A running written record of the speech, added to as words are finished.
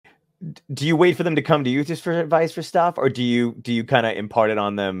Do you wait for them to come to you just for advice for stuff, or do you kind of impart it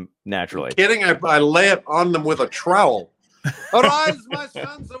on them naturally? Kidding? I lay it on them with a trowel. Arise, my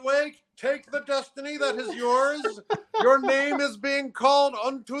sons, awake. Take the destiny that is yours. Your name is being called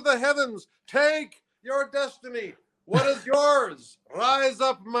unto the heavens. Take your destiny. What is yours? Rise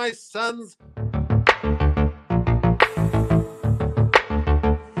up, my sons.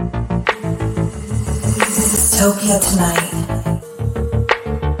 Utopia Tonight.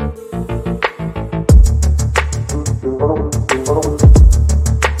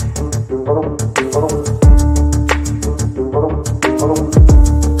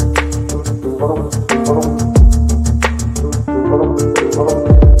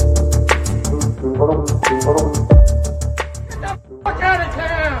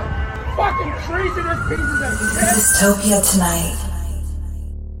 Utopia Tonight.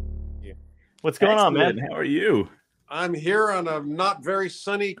 What's going on, man? How are you? I'm here on a not very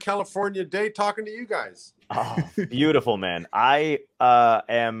sunny California day talking to you guys. Oh, beautiful, man. I'm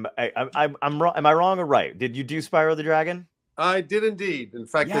wrong. Am I wrong or right? Did you do Spyro the Dragon? I did indeed. In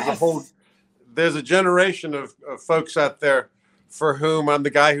fact, Yes. there's a generation of folks out there for whom I'm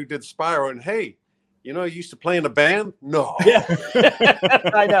the guy who did Spyro. And hey, you know, you used to play in a band? No. Yeah,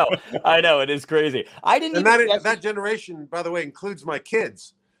 I know. It is crazy. I didn't. And even that generation, by the way, includes my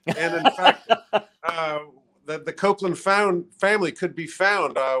kids. And in fact, the Copeland family could be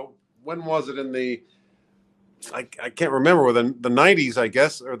found. When was it? In the I can't remember, within the 90s, I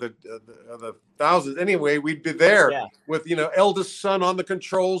guess, or the thousands. Anyway, we'd be there with, you know, eldest son on the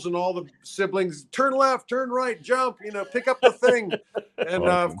controls and all the siblings. Turn left, turn right, jump, you know, pick up the thing. And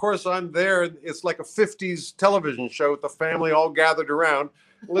of course, I'm there. It's like a 50s television show with the family all gathered around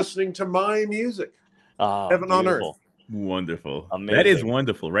listening to my music. Heaven on earth. Wonderful. Amazing. That is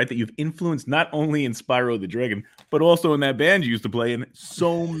wonderful, right? That you've influenced not only in Spyro the Dragon, but also in that band you used to play in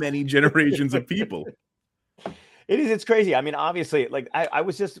so many generations of people. It is. It's crazy. I mean, obviously, like I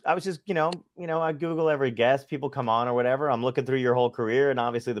was just, you know, I Google every guest, people come on or whatever. I'm looking through your whole career and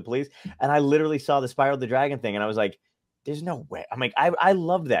obviously the police, and I literally saw the Spyro the Dragon thing, and I was like, "There's no way." I'm like, I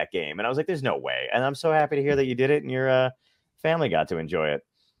love that game, and I was like, "There's no way." And I'm so happy to hear that you did it and your family got to enjoy it.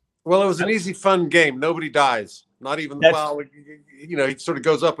 Well, it was an easy, fun game. Nobody dies. Not even, well, you know, he sort of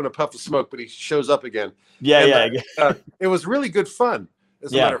goes up in a puff of smoke, but he shows up again. Yeah. It was really good fun.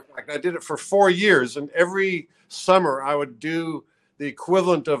 As a matter of fact, I did it for 4 years, and every summer I would do the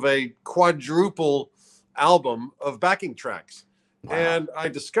equivalent of a quadruple album of backing tracks. Wow. And I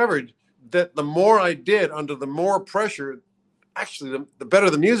discovered that the more I did under the more pressure, actually, the better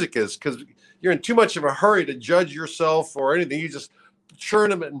the music is, because you're in too much of a hurry to judge yourself or anything. You just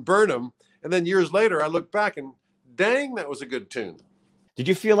churn them and burn them. And then years later, I look back and dang, that was a good tune. Did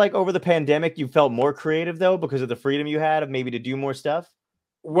you feel like over the pandemic you felt more creative, though, because of the freedom you had of maybe to do more stuff?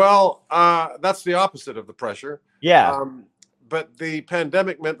 Well, that's the opposite of the pressure. Yeah. But the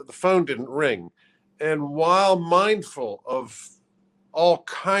pandemic meant that the phone didn't ring. And while mindful of all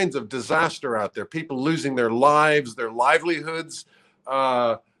kinds of disaster out there, people losing their lives, their livelihoods,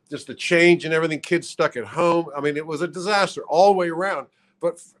 just the change and everything, kids stuck at home. I mean, it was a disaster all the way around.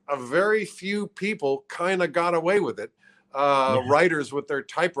 But a very few people kind of got away with it. Writers with their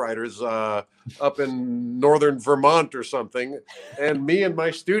typewriters up in northern Vermont or something, and me in my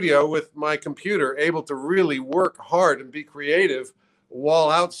studio with my computer, able to really work hard and be creative while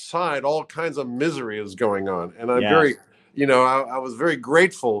outside all kinds of misery is going on. And I'm very, you know, I was very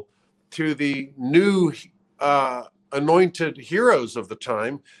grateful to the new anointed heroes of the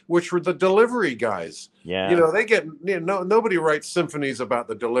time, which were the delivery guys. Yeah. You know, they get, you know, nobody writes symphonies about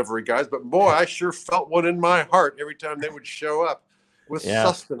the delivery guys, but boy, I sure felt one in my heart every time they would show up with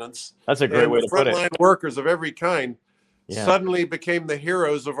sustenance. That's a great way to put it. Frontline workers of every kind suddenly became the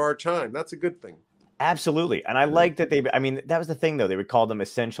heroes of our time. That's a good thing. Absolutely. And I like that I mean, that was the thing, though. They would call them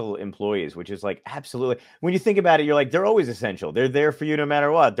essential employees, which is like, absolutely. When you think about it, you're like, they're always essential. They're there for you no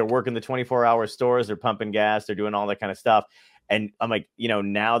matter what. They're working the 24-hour stores. They're pumping gas. They're doing all that kind of stuff. And I'm like, you know,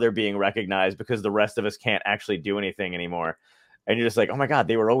 now they're being recognized because the rest of us can't actually do anything anymore. And you're just like, oh, my God,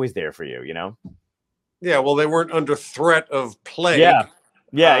 they were always there for you, you know? Yeah, well, they weren't under threat of plague. Yeah,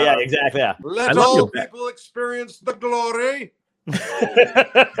 exactly. Yeah. Let all people experience the glory.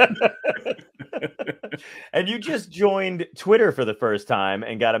 And you just joined Twitter for the first time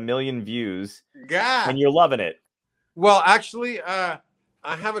and got 1 million views. God. And you're loving it. Well, actually, I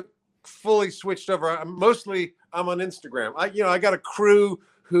haven't fully switched over. I'm on Instagram. I got a crew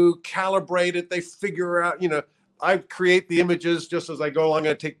who calibrate it. They figure out, you know, I create the images just as I go along.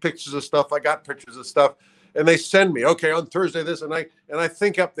 I take pictures of stuff. I got pictures of stuff, and they send me, okay, on Thursday this, and I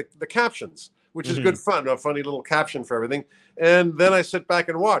think up the captions. which is good fun, a funny little caption for everything. And then I sit back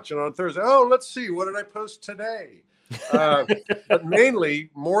and watch. And on Thursday, oh, let's see, what did I post today? But mainly,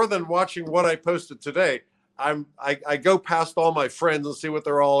 more than watching what I posted today, I go past all my friends and see what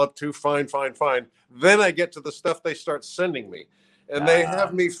they're all up to. Fine. Then I get to the stuff they start sending me. And they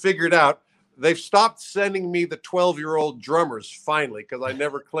have me figured out. They've stopped sending me the 12-year-old drummers finally, because I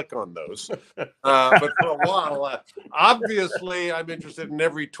never click on those. But for a while, obviously, I'm interested in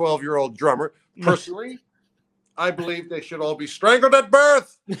every 12-year-old drummer. Personally, I believe they should all be strangled at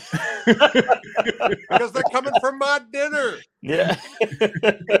birth because they're coming for my dinner. Yeah.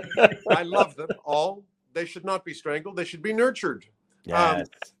 I love them all. They should not be strangled. They should be nurtured. Yes.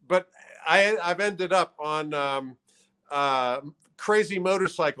 But I've ended up on crazy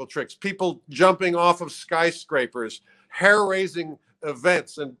motorcycle tricks, people jumping off of skyscrapers, hair-raising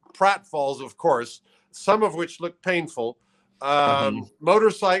events, and pratfalls, of course, some of which look painful.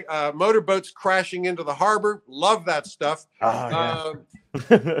 Motorboats crashing into the harbor. Love that stuff.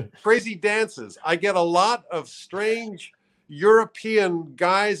 Crazy dances. I get a lot of strange European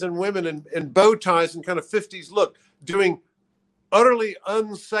guys and women in bow ties and kind of 50s look doing utterly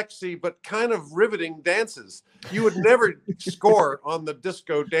unsexy but kind of riveting dances. You would never score on the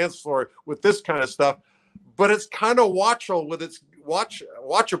disco dance floor with this kind of stuff, but it's kind of watchable with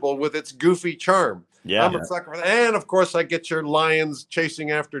its goofy charm. Yeah. I'm a sucker for that. And of course, I get your lions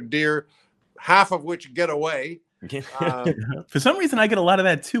chasing after deer, half of which get away. For some reason, I get a lot of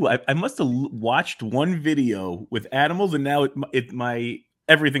that too. I must have watched one video with animals, and now my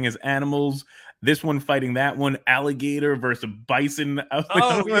everything is animals. This one fighting that one, alligator versus bison. I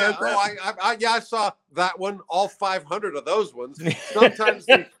saw that one. All 500 of those ones. Sometimes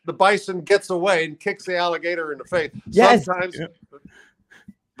the bison gets away and kicks the alligator in the face. Yes. Sometimes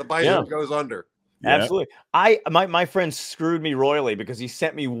the bison goes under. Absolutely. My friend screwed me royally because he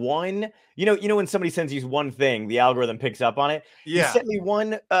sent me one, you know, when somebody sends you one thing, the algorithm picks up on it. Yeah. He sent me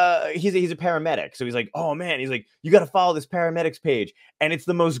one, he's a paramedic. So he's like, oh man, he's like, you got to follow this paramedics page. And it's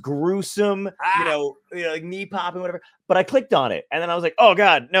the most gruesome, like knee popping, whatever. But I clicked on it and then I was like, oh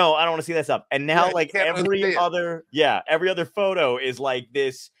God, no, I don't want to see that stuff. And now every other photo is like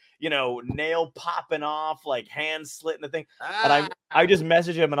this, nail popping off, like hands slitting the thing. And I just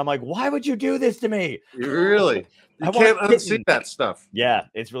message him and I'm like, why would you do this to me? Really? You can't unsee that stuff. Yeah,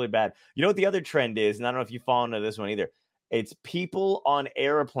 it's really bad. You know what the other trend is? And I don't know if you fall into this one either. It's people on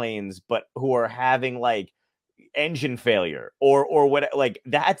airplanes, but who are having like engine failure or what, like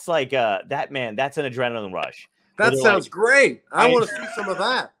that's like that's an adrenaline rush. That sounds great. I want to see some of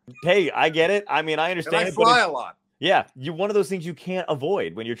that. Hey, I get it. I mean, I understand. And I fly a lot. Yeah, one of those things you can't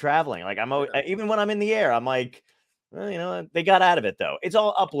avoid when you're traveling. Like even when I'm in the air, I'm like, well, they got out of it though. It's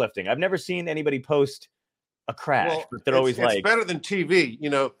all uplifting. I've never seen anybody post a crash, but they're always like, it's better than TV.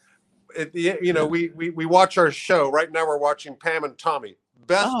 We watch our show right now. We're watching Pam and Tommy,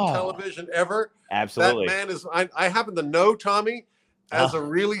 best television ever. Absolutely. That man is. I happen to know Tommy as a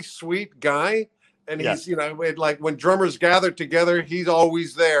really sweet guy, and he's like when drummers gather together, he's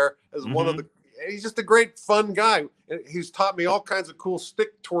always there as one of the. He's just a great, fun guy. He's taught me all kinds of cool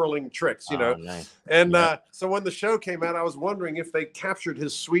stick twirling tricks, Nice. And so when the show came out, I was wondering if they captured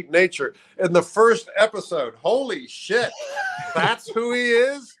his sweet nature in the first episode. Holy shit, that's who he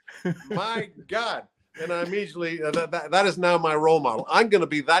is? My God. And I immediately, that is now my role model. I'm going to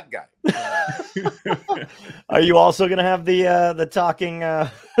be that guy. Are you also going to have the talking,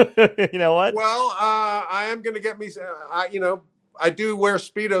 you know what? Well, I am going to get me, I do wear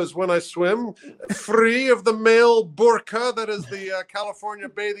Speedos when I swim, free of the male burqa that is the California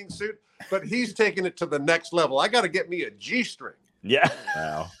bathing suit. But he's taking it to the next level. I got to get me a G-string. Yeah.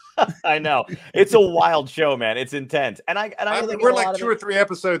 Wow. I know. It's a wild show, man. It's intense. And we're like 2 or 3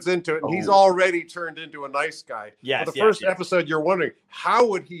 episodes into it, and he's already turned into a nice guy. Yes. For the first episode, you're wondering, how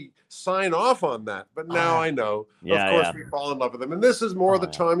would he sign off on that? But now I know. Of course, we fall in love with him. And this is more the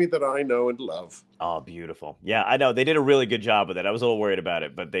Tommy that I know and love. Oh, beautiful. Yeah, I know. They did a really good job with it. I was a little worried about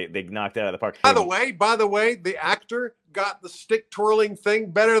it, but they knocked it out of the park. By the way, the actor got the stick twirling thing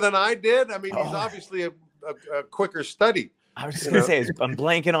better than I did. I mean, he's obviously a quicker study. I was just gonna say, I'm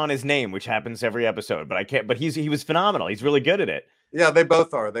blanking on his name, which happens every episode, but I can't. But he was phenomenal. He's really good at it. Yeah, they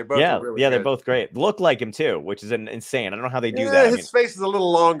both are. They both are really good. They're both great. Look like him too, which is insane. I don't know how they do that. His face is a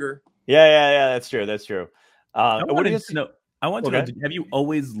little longer. Yeah. That's true. I want to know. Have you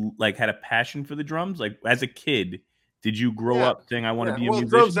always had a passion for the drums? Like as a kid, did you grow up saying I want to be a musician?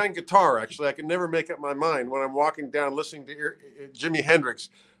 Drums and guitar. Actually, I can never make up my mind when I'm walking down listening to Jimi Hendrix.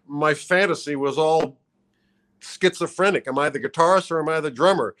 My fantasy was all schizophrenic. Am I the guitarist or am I the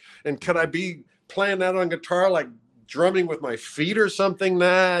drummer? And could I be playing that on guitar like drumming with my feet or something.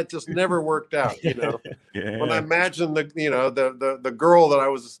 Nah, it just never worked out. You know, when I imagined the girl that I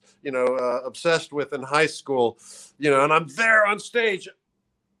was, obsessed with in high school, and I'm there on stage.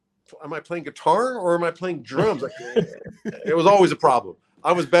 Am I playing guitar or am I playing drums? It was always a problem.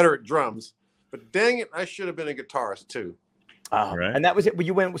 I was better at drums, but dang it, I should have been a guitarist too. Right. And that was it.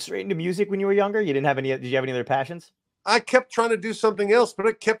 You went straight into music when you were younger. You didn't have any. Did you have any other passions? I kept trying to do something else, but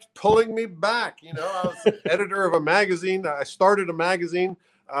it kept pulling me back. I was editor of a magazine. I started a magazine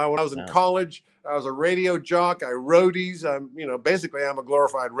when I was in college. I was a radio jock. I roadies. Basically I'm a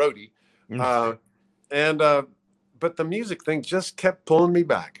glorified roadie. But the music thing just kept pulling me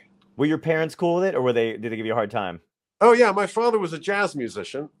back. Were your parents cool with it, or did they give you a hard time? Oh yeah, my father was a jazz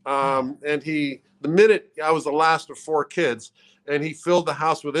musician, and the minute I was the last of 4 kids, and he filled the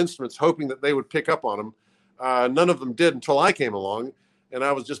house with instruments, hoping that they would pick up on them. None of them did until I came along, and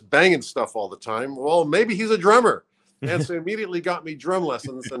I was just banging stuff all the time. Well, maybe he's a drummer, and so immediately got me drum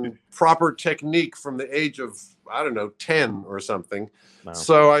lessons and proper technique from the age of 10 or something. Wow.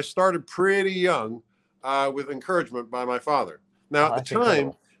 So I started pretty young with encouragement by my father. Now at the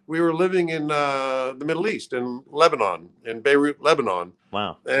time, we were living in the Middle East, in Lebanon, in Beirut, Lebanon.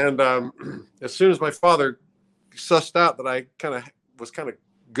 Wow. And as soon as my father sussed out that I was kind of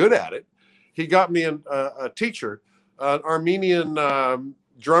good at it, he got me a teacher, an Armenian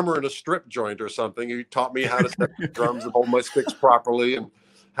drummer in a strip joint or something. He taught me how to set the drums and hold my sticks properly and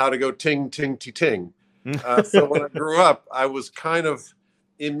how to go ting, ting, ti, ting. So when I grew up, I was kind of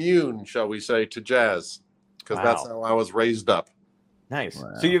immune, shall we say, to jazz, because that's how I was raised up. Nice.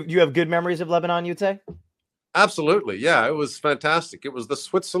 Wow. So you have good memories of Lebanon, you'd say? Absolutely. Yeah, it was fantastic. It was the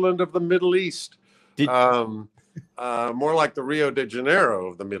Switzerland of the Middle East. More like the Rio de Janeiro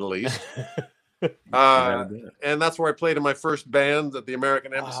of the Middle East. And that's where I played in my first band at the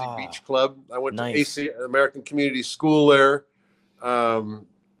American Embassy Beach Club. I went to AC, American Community School there. And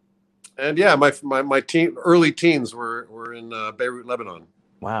yeah, my early teens were in Beirut, Lebanon.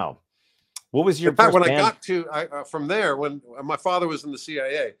 Wow. What was your in fact, when band? I got to from there, when my father was in the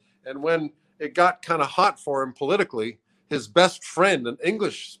CIA, and when it got kind of hot for him politically, his best friend, an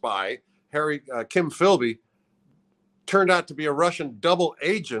English spy, Kim Philby, turned out to be a Russian double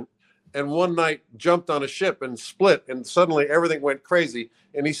agent, and one night jumped on a ship and split, and suddenly everything went crazy,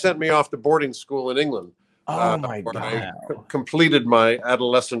 and he sent me off to boarding school in England. Oh my God! I completed my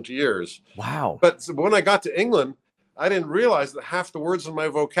adolescent years. Wow! But when I got to England, I didn't realize that half the words in my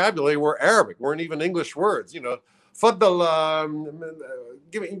vocabulary were Arabic, weren't even English words. Faddal,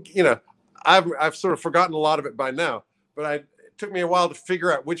 give me, I've sort of forgotten a lot of it by now, but it took me a while to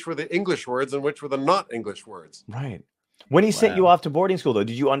figure out which were the English words and which were the not English words. Right. When he sent you off to boarding school, though,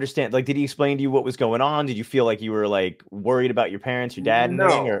 did you understand? Like, did he explain to you what was going on? Did you feel like you were like worried about your parents, your dad, and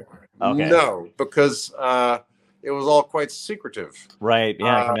everything? No, because it was all quite secretive. Right.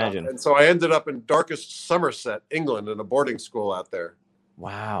 Yeah, I can imagine. And so I ended up in darkest Somerset, England, in a boarding school out there.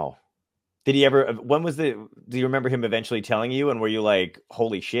 Wow. Did he ever? Do you remember him eventually telling you? And were you like,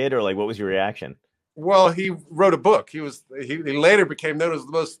 "Holy shit," or like, what was your reaction? Well, he wrote a book. He later became known as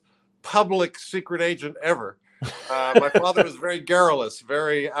the most public secret agent ever. My father was very garrulous,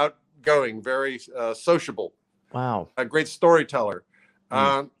 very outgoing, very sociable. Wow. A great storyteller.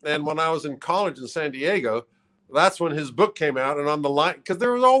 And when I was in college in San Diego, that's when his book came out, and on the line, because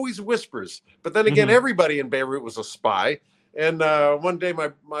there was always whispers. But then again, everybody in Beirut was a spy. And one day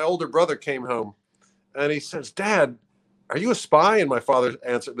my older brother came home, and he says, "Dad, are you a spy?" And my father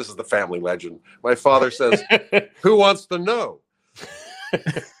answered, this is the family legend. My father says, "Who wants to know?"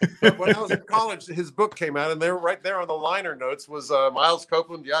 But when I was in college, his book came out, and they were right there on the liner notes was Miles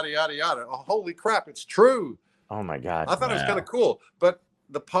Copeland, yada, yada, yada. Oh, holy crap, it's true. Oh, my God. I thought it was kind of cool. But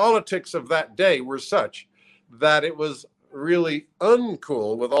the politics of that day were such that it was really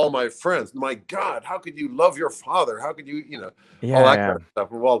uncool with all my friends. My God, how could you love your father? How could you, all that kind of stuff.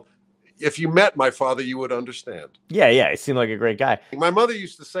 Well, if you met my father, you would understand. Yeah, he seemed like a great guy. My mother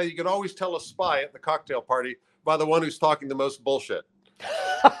used to say you could always tell a spy at the cocktail party by the one who's talking the most bullshit.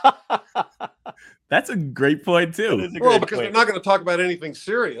 That's a great point, too. Well, because they're not going to talk about anything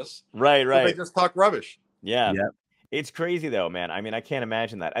serious. Right. So they just talk rubbish. Yeah. It's crazy, though, man. I mean, I can't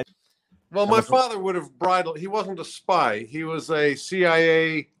imagine that. Well, my father would have bridled. He wasn't a spy. He was a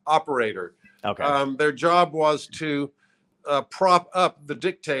CIA operator. Okay. Their job was to prop up the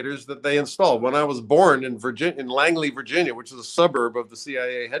dictators that they installed. When I was born in Langley, Virginia, which is a suburb of the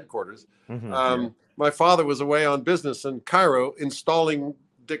CIA headquarters, my father was away on business in Cairo installing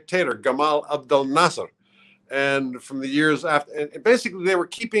dictator Gamal Abdel Nasser. And from the years after, and basically they were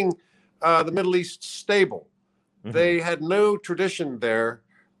keeping the Middle East stable. They had no tradition there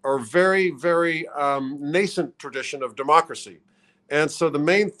are very, very nascent tradition of democracy. And so the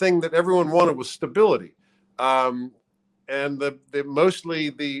main thing that everyone wanted was stability. And mostly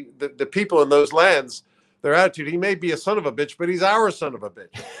the people in those lands, their attitude, he may be a son of a bitch, but he's our son of a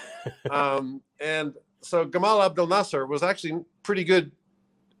bitch. And so Gamal Abdel Nasser was actually pretty good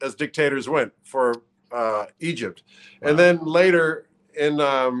as dictators went for Egypt. Wow. And then later in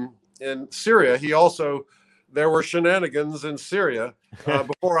Syria, there were shenanigans in Syria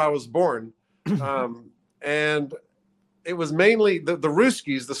before I was born. And it was mainly the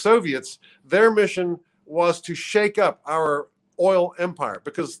Ruskies, the Soviets, their mission was to shake up our oil empire,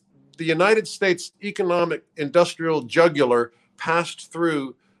 because the United States economic industrial jugular passed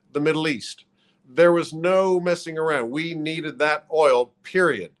through the Middle East. There was no messing around. We needed that oil,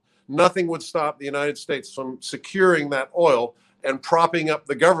 period. Nothing would stop the United States from securing that oil and propping up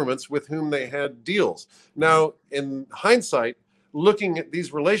the governments with whom they had deals. Now, in hindsight, looking at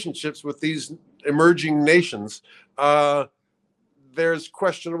these relationships with these emerging nations, there's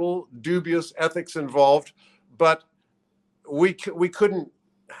questionable, dubious ethics involved, but we couldn't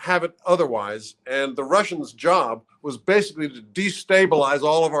have it otherwise. And the Russians' job was basically to destabilize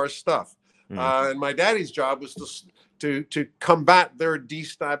all of our stuff. And my daddy's job was to combat their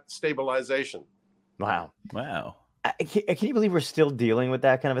destabilization. Wow. Wow. Can you believe we're still dealing with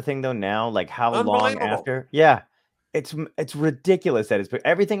that kind of a thing though now? Like how long after? Yeah. It's ridiculous that it's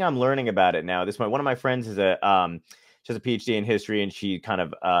everything I'm learning about it now. One of my friends is she has a PhD in history, and she kind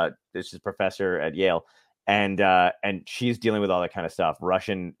of this is professor at Yale, and she's dealing with all that kind of stuff,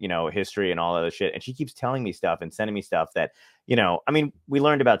 Russian, history and all other shit. And she keeps telling me stuff and sending me stuff that, I mean, we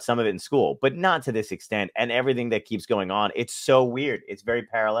learned about some of it in school, but not to this extent. And everything that keeps going on, it's so weird. It's very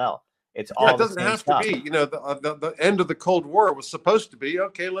parallel. It's all it doesn't have to be. The end of the Cold War was supposed to be,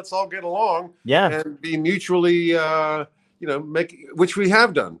 okay, let's all get along, and be mutually, which we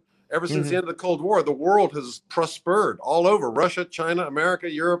have done. Ever since the end of the Cold War, the world has prospered all over. Russia, China,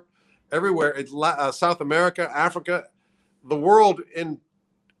 America, Europe, everywhere. It's South America, Africa. The world,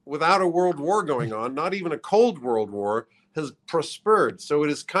 without a world war going on, not even a Cold World War, has prospered. So it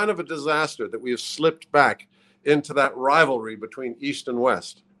is kind of a disaster that we have slipped back into that rivalry between East and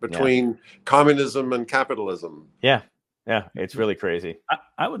West, between communism and capitalism. Yeah. Yeah, it's really crazy.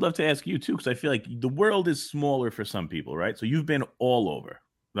 I would love to ask you, too, because I feel like the world is smaller for some people, right? So you've been all over.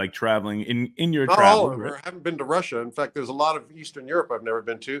 Like traveling in your travel. All over. Right? I haven't been to Russia. In fact, there's a lot of Eastern Europe I've never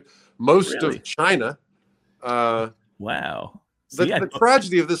been to. Most of China. Wow. The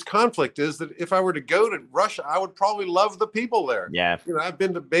tragedy of this conflict is that if I were to go to Russia, I would probably love the people there. Yeah. I've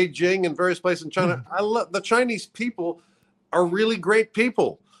been to Beijing and various places in China. I love the Chinese people are really great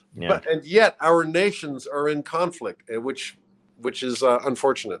people. Yeah. And yet our nations are in conflict, which is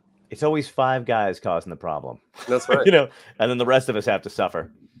unfortunate. It's always five guys causing the problem. That's right. And then the rest of us have to suffer.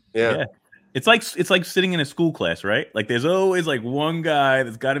 Yeah. It's like sitting in a school class, right? Like there's always like one guy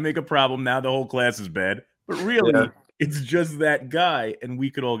that's got to make a problem. Now the whole class is bad, but really it's just that guy, and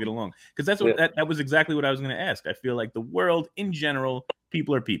we could all get along. Because that's what that was exactly what I was going to ask. I feel like the world in general,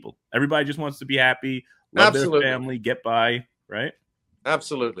 people are people. Everybody just wants to be happy, love their family, get by, right?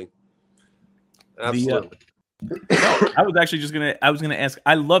 Absolutely. I was actually just gonna ask.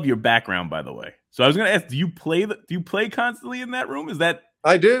 I love your background, by the way. So I was gonna ask, do you play constantly in that room? Is that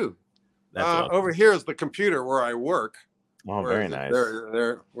I do. That's awesome. Over here is the computer where I work. Oh, very nice.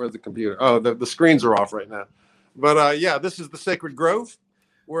 Where's the computer? Oh, the screens are off right now. But this is the Sacred Grove,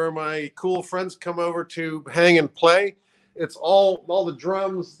 where my cool friends come over to hang and play. It's all the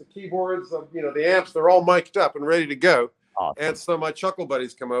drums, the keyboards, the amps. They're all mic'd up and ready to go. Awesome. And so my chuckle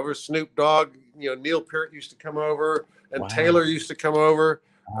buddies come over. Snoop Dogg, Neil Peart used to come over, and Taylor used to come over.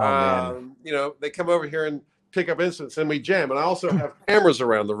 They come over here and pick up instruments, and we jam. And I also have cameras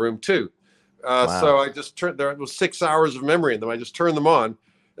around the room too. So I just turned. There was 6 hours of memory in them. I just turned them on,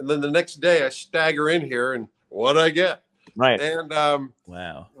 and then the next day I stagger in here, and what I get. Right. And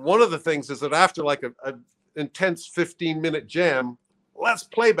one of the things is that after like a intense 15-minute jam, let's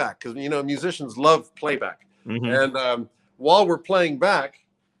play back, because musicians love playback. Mm-hmm. And while we're playing back,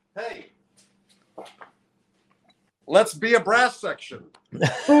 hey, let's be a brass section.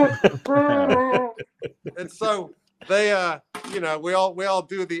 And so they, we all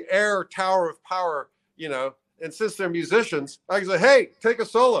do the air tower of power, and since they're musicians, I can say, hey, take a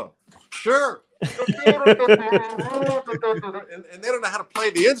solo. Sure. and they don't know how to play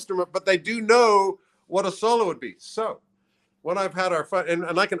the instrument, but they do know what a solo would be. So when I've had our fun,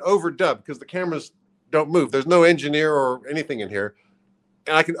 and I can overdub because the cameras don't move. There's no engineer or anything in here.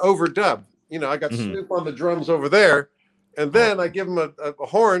 And I can overdub. I got Snoop on the drums over there. And then I give him a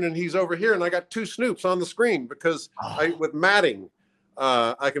horn, and he's over here. And I got two Snoops on the screen because with matting,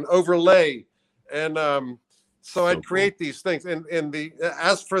 I can overlay, and so I'd cool. create these things. And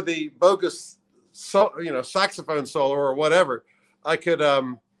as for the bogus, saxophone solo or whatever, I could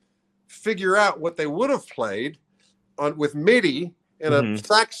figure out what they would have played with MIDI and a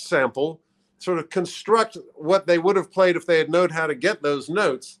sax sample, sort of construct what they would have played if they had known how to get those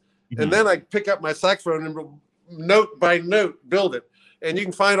notes. And then I pick up my saxophone and note by note build it. And you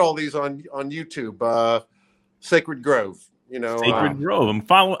can find all these on YouTube. Sacred Grove, Sacred Grove.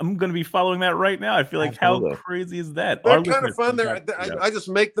 I'm going to be following that right now. I feel like Absolutely. how crazy is that? They're Our kind of listeners fun. can I just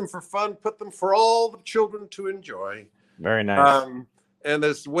make them for fun, put them for all the children to enjoy. Very nice. And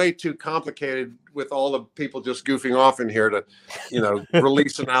it's way too complicated with all the people just goofing off in here to,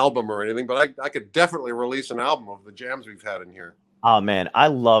 release an album or anything. But I could definitely release an album of the jams we've had in here. Oh man, I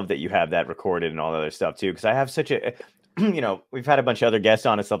love that you have that recorded and all that other stuff too, because I have such a, we've had a bunch of other guests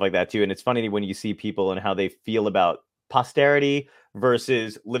on and stuff like that too, and it's funny when you see people and how they feel about posterity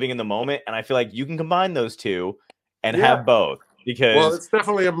versus living in the moment, and I feel like you can combine those two and have both, because it's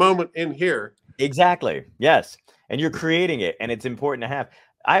definitely a moment in here. Exactly, yes, and you're creating it, and it's important to have.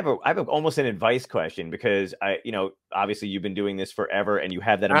 I have almost an advice question, because obviously you've been doing this forever and you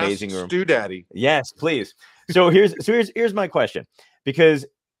have that amazing room. Stu Daddy. Yes, please. So here's my question, because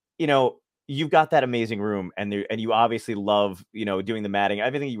you've got that amazing room, and you obviously love doing the matting,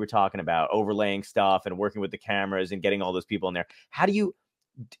 everything you were talking about, overlaying stuff and working with the cameras and getting all those people in there. How do you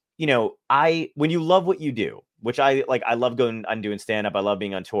when you love what you do, which I love going and doing stand-up, I love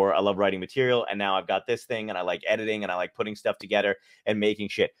being on tour, I love writing material, and now I've got this thing, and I like editing, and I like putting stuff together and making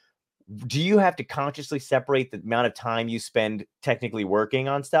shit. Do you have to consciously separate the amount of time you spend technically working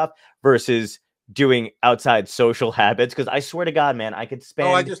on stuff versus doing outside social habits? Because I swear to God, man, I could spend.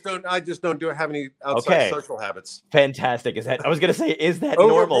 I just don't have any outside social habits. Fantastic. I was gonna say, is that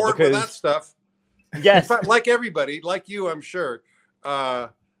normal? Because with that stuff. Yes. In fact, like everybody, like you, I'm sure.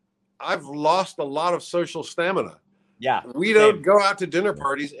 I've lost a lot of social stamina. Yeah. We don't go out to dinner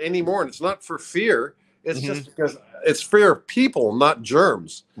parties anymore, and it's not for fear. It's just because it's fear of people, not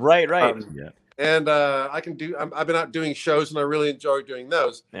germs. Right. Yeah. And I've been out doing shows, and I really enjoy doing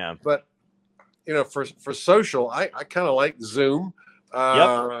those. Yeah. But for social, I kind of like Zoom.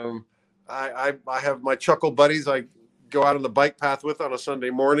 I have my chuckle buddies I go out on the bike path with on a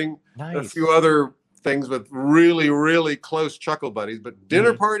Sunday morning. Nice. A few other things with really, really close chuckle buddies, but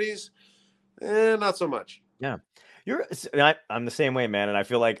dinner parties, not so much. Yeah. I'm the same way, man. And I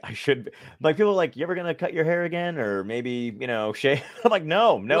feel like I should, like, people are like, you ever gonna cut your hair again, or maybe shave? I'm like,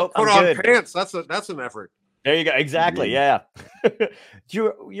 no, put I'm on good. pants. That's an effort. There you go. Exactly. Yeah.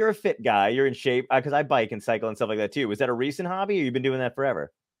 You're a fit guy. You're in shape, because I bike and cycle and stuff like that too. Was that a recent hobby, or you've been doing that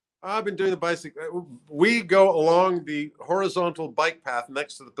forever? I've been doing the bicycle. We go along the horizontal bike path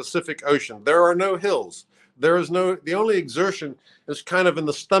next to the Pacific Ocean. There are no hills. The only exertion is kind of in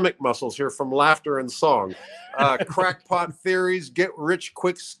the stomach muscles here from laughter and song. Crackpot theories, get rich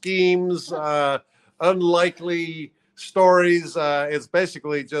quick schemes, unlikely stories. It's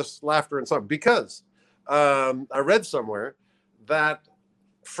basically just laughter and song. Because I read somewhere that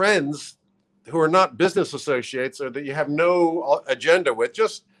friends who are not business associates, or that you have no agenda with,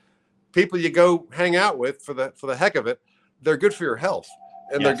 just people you go hang out with for the heck of it, they're good for your health,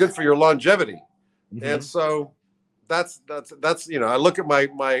 and they're good for your longevity. And so that's I look at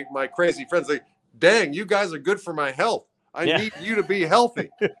my crazy friends, like, dang, you guys are good for my health. I need you to be healthy.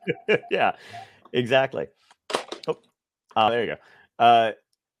 Yeah, exactly. There you go.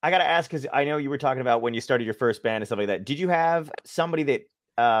 I gotta ask, because I know you were talking about when you started your first band and stuff like that. Did you have somebody that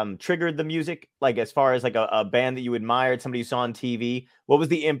triggered the music, like as far as like a band that you admired, somebody you saw on TV? What was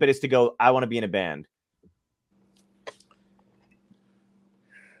the impetus to go, I want to be in a band?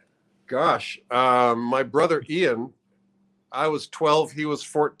 Gosh, my brother Ian, I was 12, he was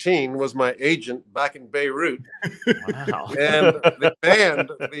 14, was my agent back in Beirut. Wow. And the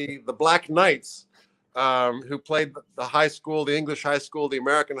band, the Black Knights, who played the high school, the English high school, the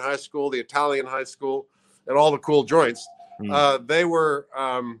American high school, the Italian high school, and all the cool joints. They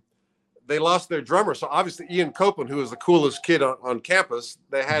lost their drummer. So obviously Ian Copeland, who was the coolest kid on campus,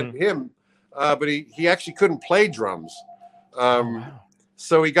 they had him, but he actually couldn't play drums.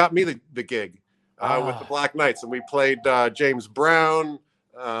 So he got me the gig with the Black Knights, and we played James Brown,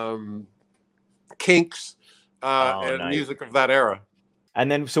 Kinks, and music of that era. And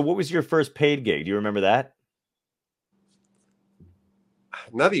then, so what was your first paid gig? Do you remember that?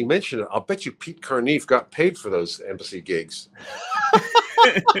 Now that you mention it, I'll bet you Pete Carneef got paid for those embassy gigs.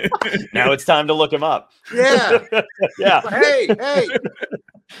 Now it's time to look him up. Yeah. Yeah. Hey.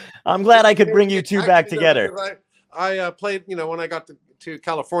 I'm glad I could bring you two back together. I played, when I got to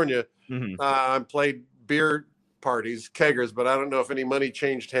California, I played beer parties, keggers, but I don't know if any money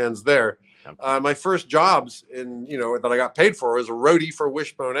changed hands there. Okay. My first jobs that I got paid for was a roadie for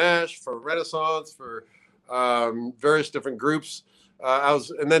Wishbone Ash, for Renaissance, for various different groups. I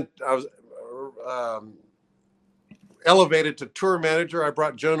was elevated to tour manager. I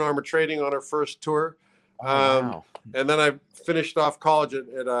brought Joan Armour Trading on her first tour. Wow. And then I finished off college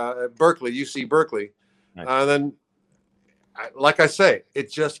at Berkeley, UC Berkeley. Nice. And then, like I say,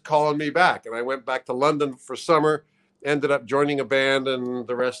 it's just calling me back. And I went back to London for summer, ended up joining a band, and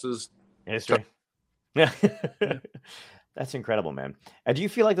the rest is history. Yeah. That's incredible, man. And do you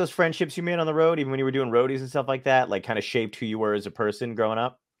feel like those friendships you made on the road, even when you were doing roadies and stuff like that, like kind of shaped who you were as a person growing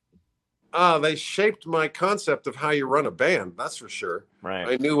up? They shaped my concept of how you run a band. That's for sure. Right.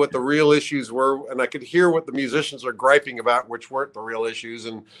 I knew what the real issues were, and I could hear what the musicians are griping about, which weren't the real issues,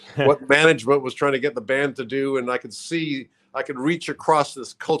 and what management was trying to get the band to do. And I could reach across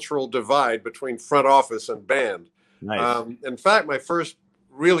this cultural divide between front office and band. Nice. In fact, my first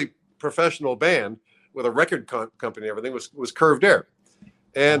really professional band with a record company and everything was Curved Air.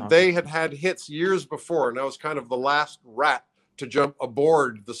 And they had hits years before, and I was kind of the last rat to jump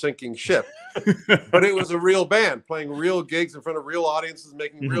aboard the sinking ship. But it was a real band playing real gigs in front of real audiences,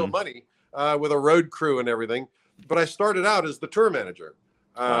 making real money with a road crew and everything. But I started out as the tour manager.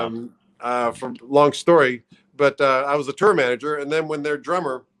 From long story, but I was the tour manager. And then when their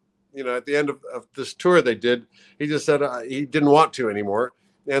drummer, at the end of this tour they did, he just said he didn't want to anymore.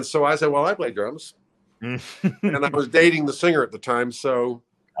 And so I said, well, I play drums. And I was dating the singer at the time. So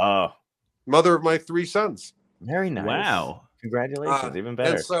mother of my 3 sons. Very nice. Wow. Congratulations. Even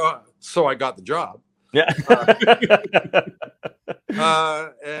better. And so I got the job. Yeah.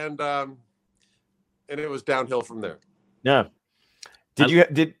 And it was downhill from there. Yeah.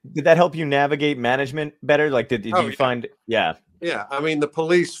 Did that help you navigate management better? Like, did you find? Yeah. Yeah. I mean, the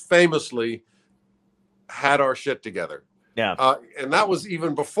police famously had our shit together. Yeah. And that was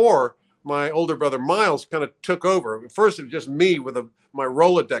even before my older brother Miles kind of took over. First, it was just me with my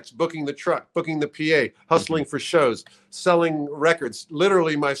Rolodex, booking the truck, booking the PA, hustling for shows, selling records,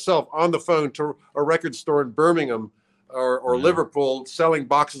 literally myself on the phone to a record store in Birmingham or Liverpool, selling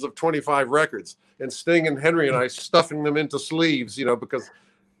boxes of 25 records, and Sting and Henry and I stuffing them into sleeves, because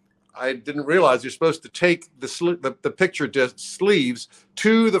I didn't realize you're supposed to take the picture disc sleeves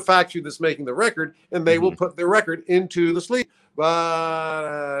to the factory that's making the record, and they will put the record into the sleeve.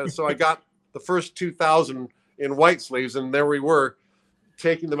 But so I got the first 2,000 in white sleeves, and there we were,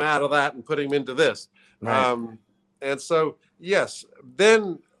 taking them out of that and putting them into this. Right. And so, yes,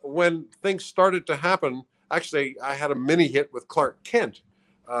 then when things started to happen, actually, I had a mini hit with Clark Kent,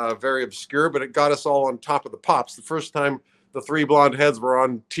 very obscure, but it got us all on Top of the Pops. The first time the Three Blonde Heads were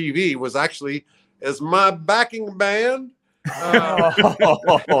on TV was actually as my backing band.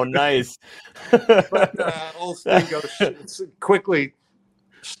 Oh, nice. But old Stingo quickly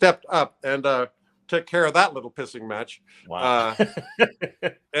stepped up and took care of that little pissing match. Wow.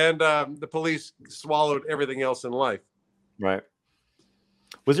 And the police swallowed everything else in life. Right.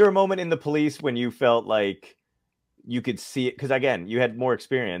 Was there a moment in the police when you felt like you could see it? Because again, you had more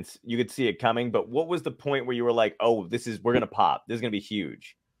experience. You could see it coming. But what was the point where you were like, oh, we're going to pop. This is going to be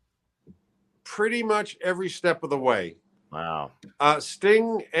huge? Pretty much every step of the way. Wow.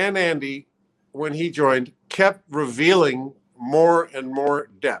 Sting and Andy, when he joined, kept revealing more and more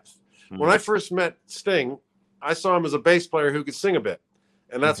depth. When I first met Sting, I saw him as a bass player who could sing a bit.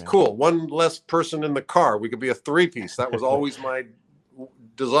 And that's cool. One less person in the car. We could be a 3-piece. That was always my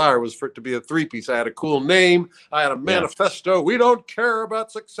desire, was for it to be a 3-piece. I had a cool name. I had a manifesto. We don't care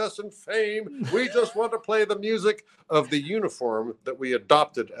about success and fame. We just want to play the music of the uniform that we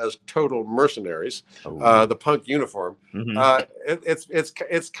adopted as Total Mercenaries, the punk uniform.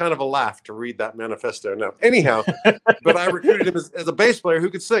 It's kind of a laugh to read that manifesto now. Anyhow, but I recruited him as a bass player who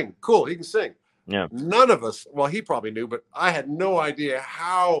could sing. Cool, he can sing. Yeah. None of us, well, he probably knew, but I had no idea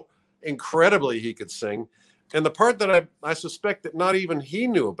how incredibly he could sing. And the part that I suspect that not even he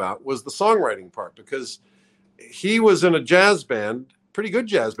knew about was the songwriting part, because he was in a jazz band, pretty good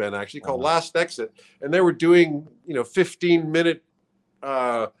jazz band actually, called Last Exit, and they were doing 15-minute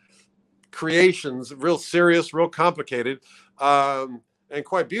creations, real serious, real complicated, and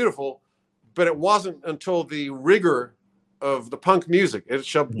quite beautiful. But it wasn't until the rigor of the punk music, and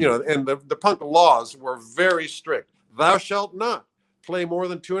the punk laws were very strict. Thou shalt not play more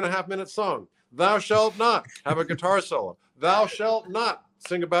than 2.5-minute song. Thou shalt not have a guitar solo. Thou shalt not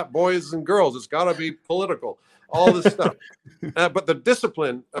sing about boys and girls. It's got to be political. All this stuff. But the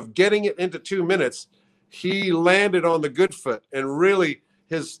discipline of getting it into 2 minutes, he landed on the good foot, and really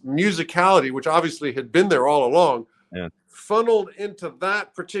his musicality, which obviously had been there all along, funneled into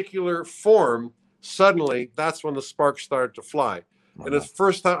that particular form suddenly that's when the sparks started to fly. And his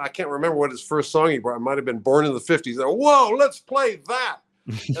first time, I can't remember what his first song he brought. It might have been Born in the 50s. Whoa, let's play that.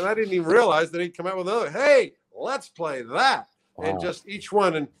 And I didn't even realize that he'd come out with another, hey, let's play that. Wow. And just each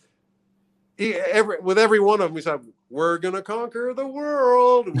one. And with every one of them, we said, we're going to conquer the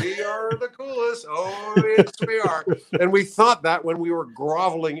world. We are the coolest. Oh, yes, we are. And we thought that when we were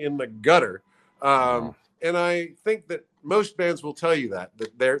groveling in the gutter. And I think that most bands will tell you that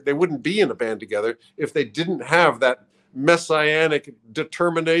they wouldn't be in a band together if they didn't have that messianic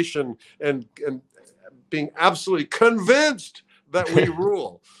determination and being absolutely convinced that we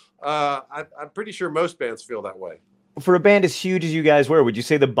rule. I'm pretty sure most bands feel that way. For a band as huge as you guys were, would you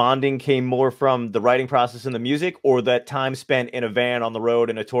say the bonding came more from the writing process and the music, or that time spent in a van, on the road,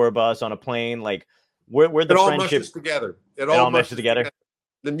 in a tour bus, on a plane? Like, where the all friendship meshes together? It all meshes together.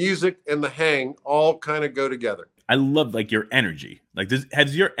 The music and the hang all kind of go together. I love like your energy. Like,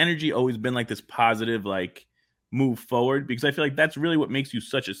 has your energy always been like this positive, like, move forward? Because I feel like that's really what makes you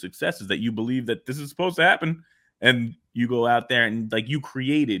such a success, is that you believe that this is supposed to happen, and you go out there and like you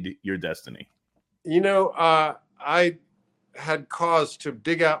created your destiny. You know, I had cause to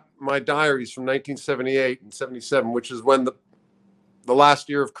dig out my diaries from 1978 and 77, which is when the last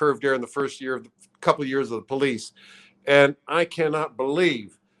year of Curved Air and the first year of the couple of years of the Police. And I cannot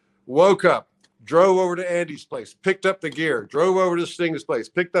believe, woke up, drove over to Andy's place, picked up the gear, drove over to Sting's place,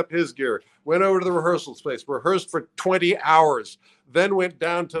 picked up his gear, went over to the rehearsal space, rehearsed for 20 hours, then went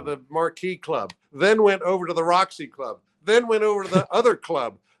down to the Marquee Club, then went over to the Roxy Club, then went over to the other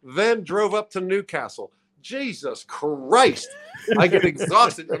club, then drove up to Newcastle. Jesus Christ, I get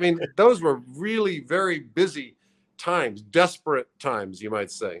exhausted. I mean, those were really very busy times, desperate times, you might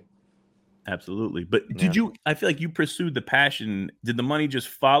say. Absolutely. But did you, I feel like you pursued the passion. Did the money just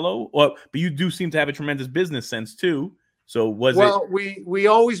follow? But you do seem to have a tremendous business sense too. So we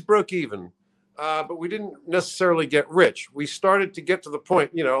always broke even, but we didn't necessarily get rich. We started to get to the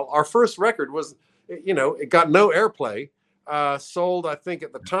point, you know, our first record was, you know, it got no airplay, sold, I think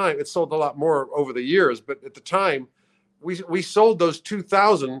at the time, it sold a lot more over the years, but at the time we sold those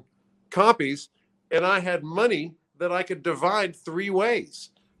 2,000 copies, and I had money that I could divide 3 ways.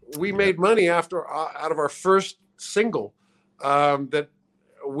 We made money out of our first single that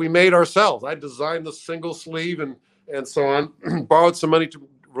we made ourselves. I designed the single sleeve and so on, borrowed some money to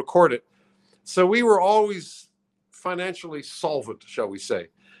record it. So we were always financially solvent, shall we say.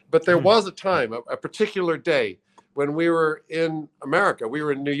 But there was a time, a particular day, when we were in America, we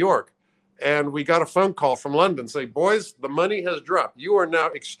were in New York, and we got a phone call from London saying, boys, the money has dropped. You are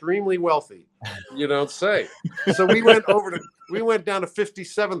now extremely wealthy. You don't say. So we went down to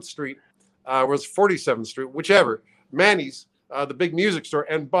 57th Street, was 47th Street, whichever, Manny's, the big music store,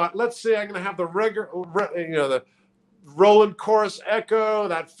 and bought, let's say I'm going to have the Roland Chorus Echo,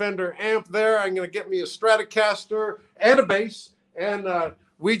 that Fender amp there. I'm going to get me a Stratocaster and a bass. And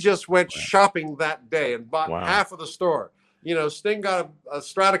we just went shopping that day and bought half of the store. You know, Sting got a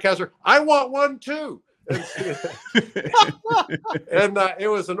Stratocaster. I want one too. And it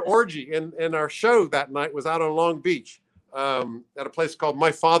was an orgy. And our show that night was out on Long Beach at a place called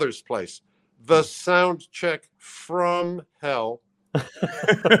My Father's Place. The sound check from hell.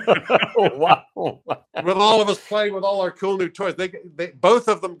 Wow. With all of us playing with all our cool new toys. They both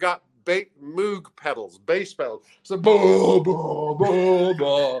of them got Moog pedals, bass pedals. So boo, boo, boo,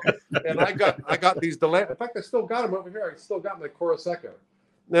 boo. And I got these delay. In fact, I still got them over here. I still got my Chorus Echo.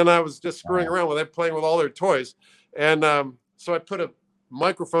 And I was just screwing around with them, playing with all their toys. And so I put a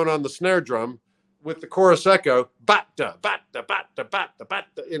microphone on the snare drum with the Chorus Echo, batta, batta, batta, batta,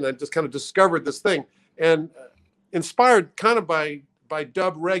 batta, and I just kind of discovered this thing. And inspired kind of by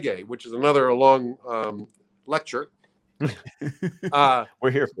dub reggae, which is another long lecture.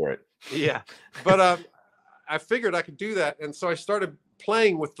 We're here for it. Yeah. But I figured I could do that. And so I started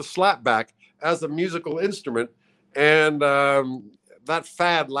playing with the slapback as a musical instrument. And that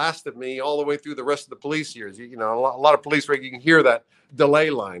fad lasted me all the way through the rest of the Police years. You know, a lot of Police reggae, you can hear that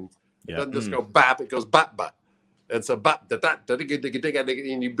delay line. It doesn't just go bap, it goes bap, bap. And so bap, da, da, da, da, da, da,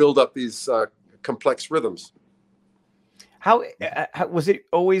 da, and you build up these complex rhythms. How was it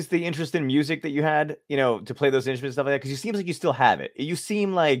always the interest in music that you had, you know, to play those instruments and stuff like that? Because you seem like you still have it. You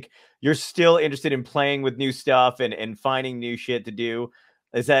seem like you're still interested in playing with new stuff and finding new shit to do.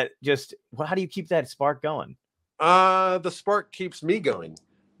 Is that just, how do you keep that spark going? The spark keeps me going.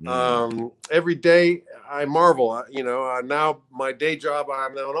 Every day I marvel, you know, now my day job,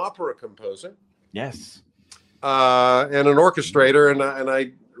 I'm now an opera composer. Yes. And an orchestrator, and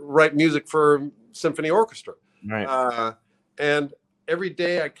I write music for symphony orchestra. Right. And every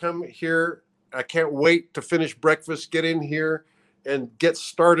day I come here, I can't wait to finish breakfast, get in here, and get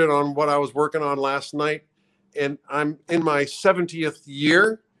started on what I was working on last night. And I'm in my 70th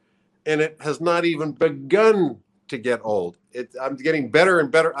year, and it has not even begun to get old. I'm getting better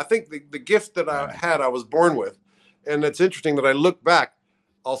and better. I think the gift that I had, I was born with. And it's interesting that I look back,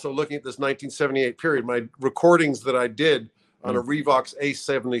 also looking at this 1978 period, my recordings that I did on a Revox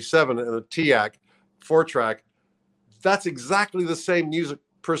A77 and a TIAC 4-track, that's exactly the same music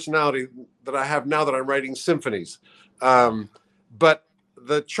personality that I have now that I'm writing symphonies. But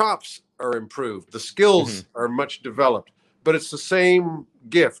the chops are improved. The skills are much developed, but it's the same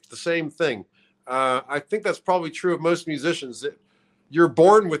gift, the same thing. I think that's probably true of most musicians, that you're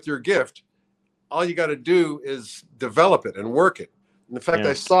born with your gift. All you got to do is develop it and work it. And in fact,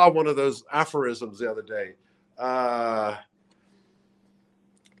 I saw one of those aphorisms the other day.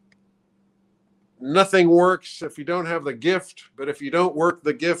 Nothing works if you don't have the gift, but if you don't work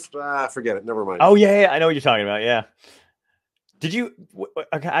the gift, forget it. Never mind. Oh, yeah, I know what you're talking about. Yeah. Did you?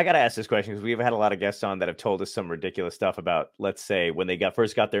 Okay, I got to ask this question because we've had a lot of guests on that have told us some ridiculous stuff about, let's say, when they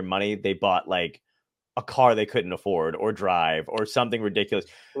first got their money, they bought like a car they couldn't afford or drive or something ridiculous.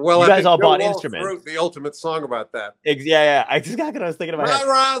 Well, you guys all bought Walsh instruments. Wrote the ultimate song about that. Yeah. I just got what I was thinking about.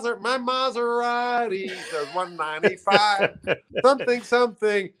 My Maserati does 195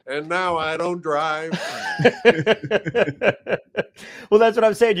 something, and now I don't drive. Well, that's what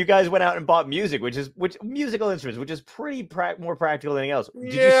I'm saying. You guys went out and bought music, which musical instruments, which is pretty more practical than anything else.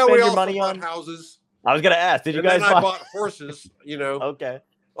 Did you spend your money on houses? I was gonna ask. Did you guys? I bought horses. Okay.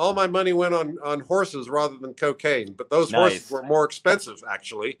 All my money went on horses rather than cocaine, but those horses were more expensive,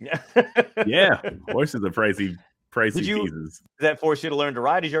 actually. Yeah, horses are pricey pieces. Did that force you to learn to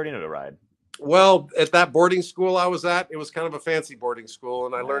ride? Did you already know to ride? Well, at that boarding school I was at, it was kind of a fancy boarding school,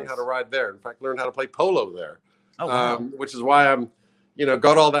 and I learned how to ride there. In fact, learned how to play polo there. Oh, wow. Which is why I'm,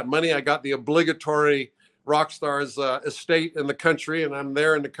 got all that money. I got the obligatory rock stars estate in the country, and I'm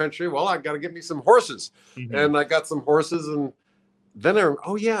there in the country. Well, I got to get me some horses, and I got some horses, and then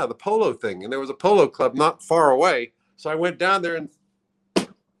the polo thing, and there was a polo club not far away, so I went down there and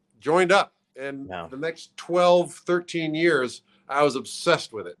joined up, and the next 12 13 years I was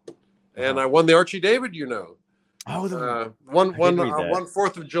obsessed with it, and I won the Archie David, one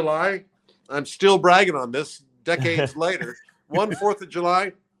 4th of July. I'm still bragging on this decades later. 1 4th of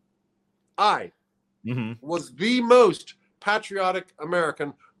July, I was the most patriotic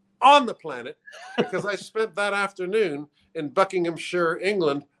American on the planet, because I spent that afternoon in Buckinghamshire,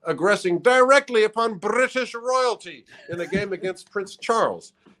 England, aggressing directly upon British royalty in a game against Prince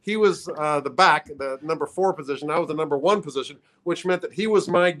Charles. He was the number 4 position. I was the number 1 position, which meant that he was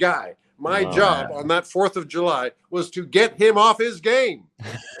my guy. My job on that 4th of July was to get him off his game.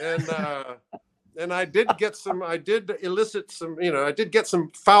 And I did get some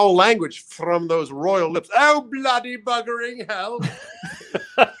foul language from those royal lips. Oh, bloody buggering hell.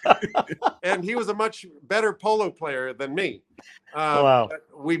 And he was a much better polo player than me.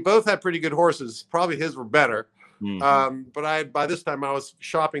 We both had pretty good horses. Probably his were better. But by this time I was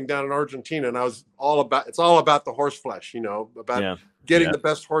shopping down in Argentina, and it's all about the horse flesh, about getting the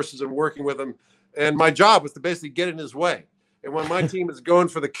best horses and working with them. And my job was to basically get in his way. And when my team is going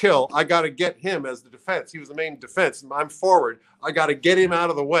for the kill, I got to get him as the defense. He was the main defense. I'm forward. I got to get him out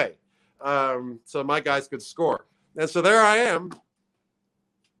of the way, so my guys could score. And so there I am.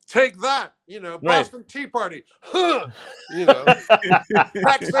 Take that, Boston Tea Party.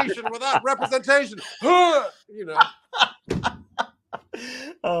 Taxation without representation.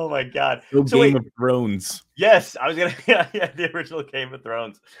 Oh my God! Game of Thrones. Yes, I was gonna. The original Game of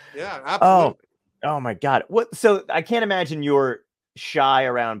Thrones. Yeah, absolutely. Oh my God! What? So I can't imagine you're shy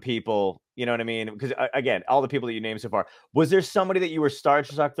around people. You know what I mean? Because again, all the people that you named so far, was there somebody that you were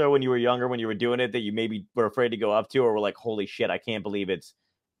starstruck though when you were younger, when you were doing it, that you maybe were afraid to go up to, or were like, "Holy shit, I can't believe it's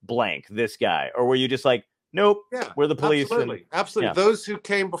blank, this guy," or were you just like, "Nope, we're the police"? Absolutely. Those who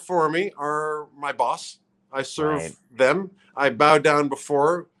came before me are my boss. I serve them. I bow down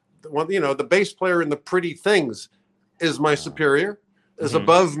before. The bass player in the Pretty Things is my superior, is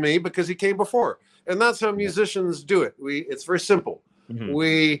above me because he came before. And that's how musicians do it. It's very simple.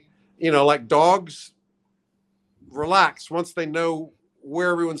 We, like dogs, relax once they know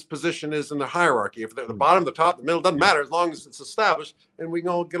where everyone's position is in the hierarchy. If they're at the bottom, the top, the middle, doesn't matter as long as it's established and we can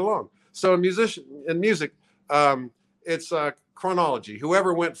all get along. So in music, it's chronology.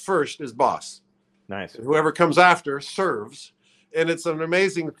 Whoever went first is boss. Nice. And whoever comes after serves. And it's an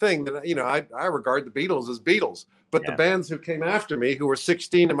amazing thing that, I regard the Beatles as Beatles. But the bands who came after me, who were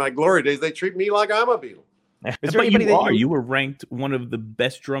 16 in my glory days, they treat me like I'm a Beatle. Is there anybody you were ranked one of the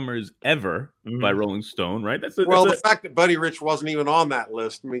best drummers ever by Rolling Stone, right? The fact that Buddy Rich wasn't even on that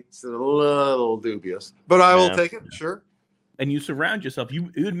list makes it a little dubious. But I will take it, sure. and you surround yourself.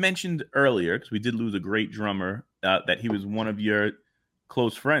 You had mentioned earlier, because we did lose a great drummer, that he was one of your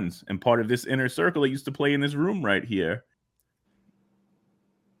close friends and part of this inner circle that used to play in this room right here.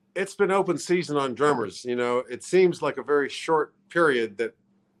 It's been open season on drummers. You know, it seems like a very short period that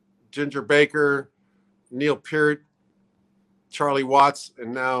Ginger Baker, Neil Peart, Charlie Watts,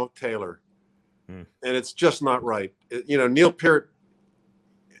 and now Taylor. And it's just not right. You know, Neil Peart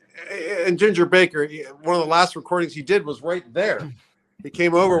and Ginger Baker, one of the last recordings he did was right there. He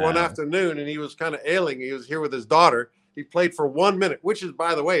came over one afternoon and he was kind of ailing. He was here with his daughter. He played for 1 minute, which is,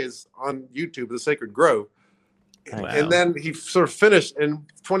 by the way, is on YouTube, The Sacred Grove. Wow. And then he sort of finished, and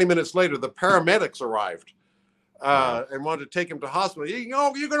 20 minutes later, the paramedics arrived and wanted to take him to hospital. You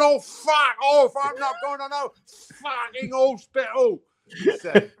know, you can old fuck. Oh, if I'm not going to know, fucking old oh, he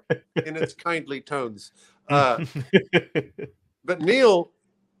said in its kindly tones. But Neil,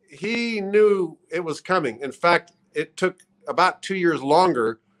 he knew it was coming. In fact, it took about 2 years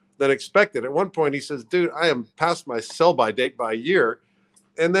longer than expected. At one point, he says, "Dude, I am past my sell-by date by a year."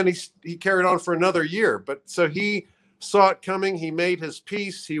 And then he carried on for another year. But so he saw it coming. He made his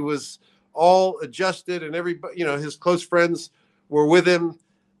peace. He was all adjusted, and everybody, you know, his close friends were with him.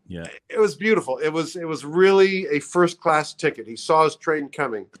 Yeah, it was beautiful. It was really a first-class ticket. He saw his train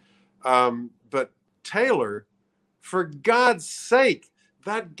coming. But Taylor, for God's sake,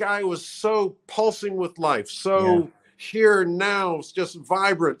 that guy was so pulsing with life, so here now, just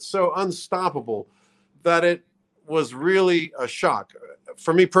vibrant, so unstoppable, that it was really a shock.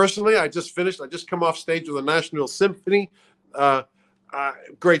 For me personally, I just come off stage with the National Symphony.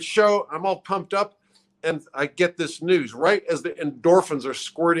 Great show. I'm all pumped up. And I get this news right as the endorphins are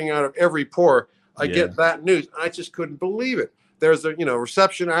squirting out of every pore. I get that news. I just couldn't believe it. There's a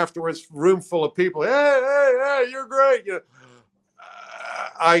reception afterwards, room full of people. Hey, you're great. You know,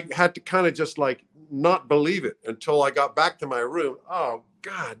 I had to kind of just like not believe it until I got back to my room. Oh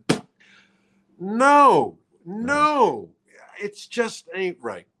God, no, it just ain't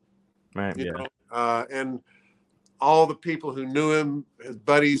right. Right. You know? And all the people who knew him, his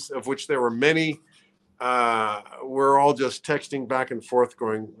buddies, of which there were many, we're all just texting back and forth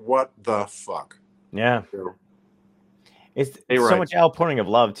going, what the fuck? Yeah. You know? It's so much outpouring of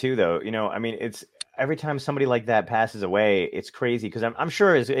love too, though. You know, I mean, it's every time somebody like that passes away, it's crazy because I'm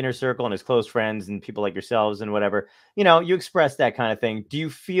sure his inner circle and his close friends and people like yourselves and whatever, you know, you express that kind of thing. Do you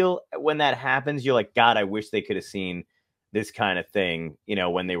feel when that happens, you're like, God, I wish they could have seen this kind of thing, you know,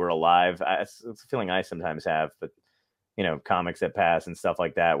 when they were alive? It's a feeling I sometimes have, but you know, comics that pass and stuff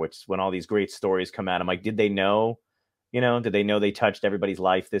like that, which when all these great stories come out, I'm like, did they know, you know, did they know they touched everybody's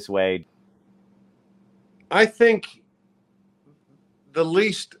life this way? I think the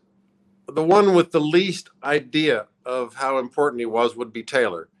one with the least idea of how important he was would be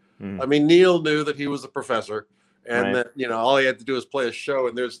Taylor. I mean, Neil knew that he was a professor and that, you know, all he had to do is play a show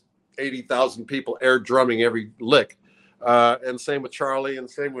and there's 80,000 people air drumming every lick. And same with Charlie and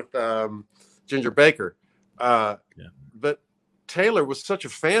same with Ginger Baker. But Taylor was such a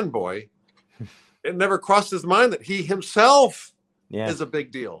fanboy, it never crossed his mind that he himself is a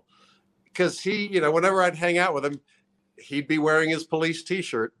big deal. Because he, you know, whenever I'd hang out with him, he'd be wearing his Police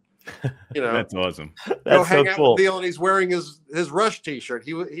t-shirt. You know, that's awesome. That's hang so out cool. With Neil and he's wearing his Rush t-shirt.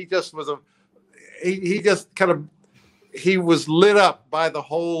 He just was he was lit up by the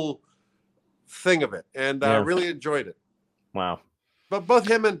whole thing of it, and really enjoyed it. Wow. But both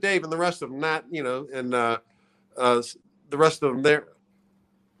him and Dave and the rest of them, Nat, you know, and the rest of them,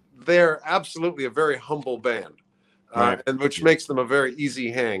 they're absolutely a very humble band, and which makes them a very easy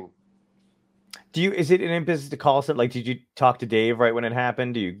hang. Is it an impetus to call something? Like, did you talk to Dave right when it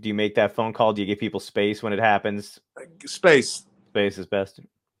happened? Do you make that phone call? Do you give people space when it happens? Space is best.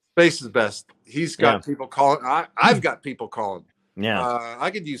 Space is best. He's got people calling. I've got people calling. Yeah. I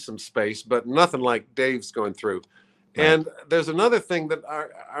could use some space, but nothing like Dave's going through. Right. And there's another thing that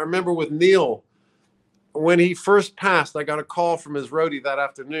I remember with Neil. When he first passed, I got a call from his roadie that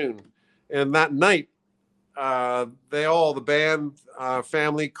afternoon. And that night, the band,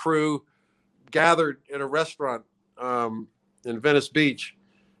 family, crew, gathered in a restaurant in Venice Beach.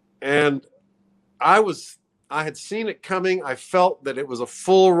 And I had seen it coming. I felt that it was a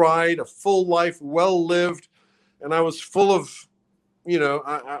full ride, a full life, well lived. And I was full of, you know,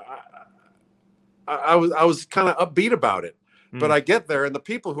 I was kind of upbeat about it. But I get there, and the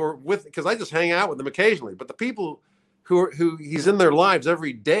people who are with, because I just hang out with them occasionally, but the people who he's in their lives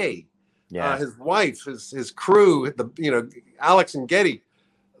every day, his wife, his crew, Alex and Getty,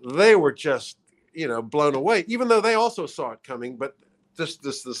 they were just, you know, blown away, even though they also saw it coming. But just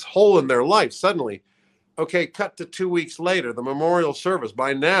this hole in their life suddenly, okay, cut to 2 weeks later, the memorial service.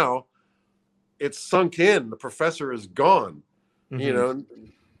 By now, it's sunk in. The professor is gone. you know,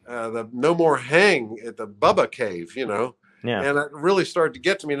 the No More Hang at the Bubba Cave, you know. Yeah. And it really started to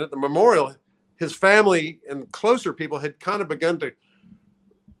get to me. And at the memorial, his family and closer people had kind of begun to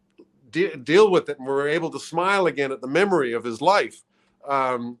deal with it, and were able to smile again at the memory of his life.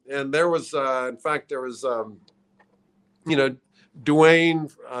 And there was, in fact, there was, you know,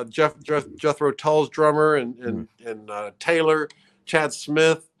 Dwayne, Jethro Tull's drummer, and Taylor, Chad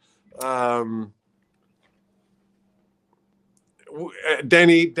Smith,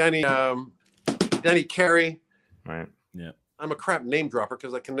 Danny Carey. Right. Yeah. I'm a crap name dropper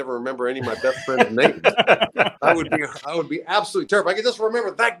because I can never remember any of my best friends' names. I would be absolutely terrible. I can just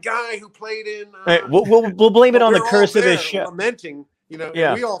remember that guy who played in. Right. We'll blame it on the curse of this show. Lamenting, you know,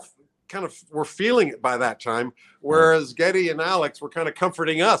 Yeah. we all kind of were feeling it by that time, whereas Geddy and Alex were kind of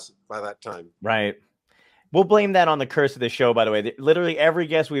comforting us by that time. Right. We'll blame that on the curse of the show, by the way. Literally every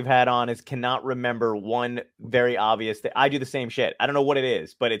guest we've had on cannot remember one very obvious thing. I do the same shit. I don't know what it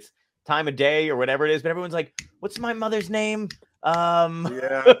is, but it's time of day or whatever it is. But everyone's like, what's my mother's name?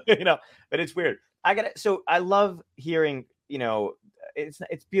 Yeah. You know, but it's weird. So I love hearing, you know,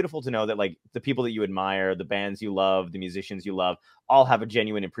 it's beautiful to know that like the people that you admire, the bands you love, the musicians you love, all have a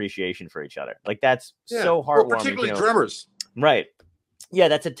genuine appreciation for each other. Like that's so heartwarming. Well, particularly you know? drummers. Right. Yeah,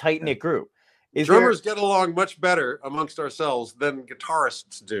 that's a tight knit group. Drummers get along much better amongst ourselves than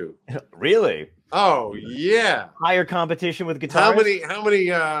guitarists do. Really? Oh yeah. Higher competition with guitarists? How many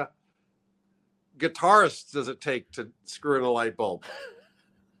guitarists does it take to screw in a light bulb?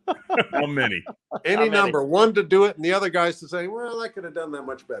 How many? Any number. One to do it, and the other guys to say, "Well, I could have done that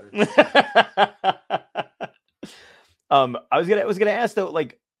much better." I was gonna ask though,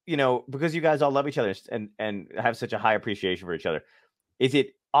 like, you know, because you guys all love each other and have such a high appreciation for each other,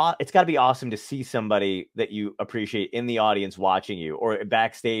 it's got to be awesome to see somebody that you appreciate in the audience watching you, or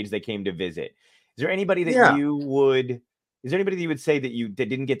backstage they came to visit. Is there anybody that you would say that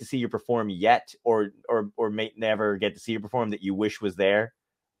didn't get to see you perform yet, or may never get to see you perform that you wish was there?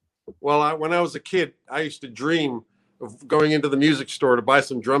 Well, when I was a kid, I used to dream of going into the music store to buy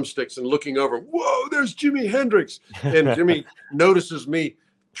some drumsticks and looking over, whoa, there's Jimi Hendrix. And Jimmy notices me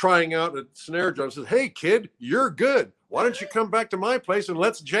trying out a snare drum, says, "Hey kid, you're good. Why don't you come back to my place and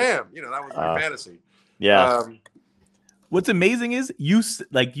let's jam?" You know, that was my fantasy. Yeah. What's amazing is you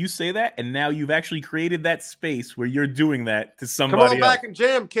say that, and now you've actually created that space where you're doing that to somebody else. Come on back and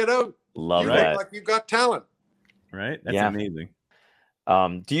jam, kiddo. Love you that. Look like you've got talent. Right? That's amazing.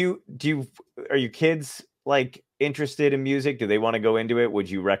 Are you kids like interested in music? Do they want to go into it? Would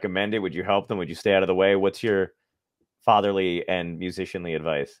you recommend it? Would you help them? Would you stay out of the way? What's your fatherly and musicianly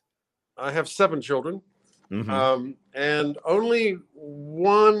advice? I have 7 children, and only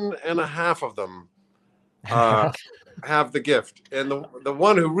 1.5 of them have the gift. And the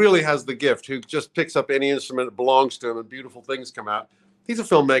one who really has the gift, who just picks up any instrument that belongs to him and beautiful things come out, he's a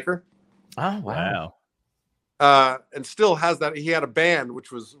filmmaker. Oh, wow. And still has that. He had a band,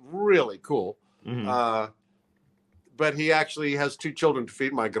 which was really cool. But he actually has 2 children to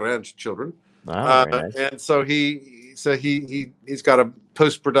feed, my grandchildren. Oh, nice. And so he's got a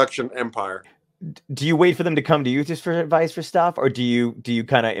post-production empire. Do you wait for them to come to you just for advice for stuff, or do you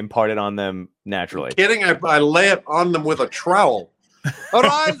kind of impart it on them naturally? Kidding? I lay it on them with a trowel.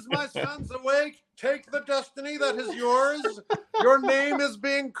 Arise, my sons, awake. Take the destiny that is yours. Your name is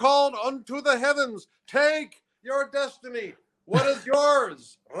being called unto the heavens. Take your destiny. What is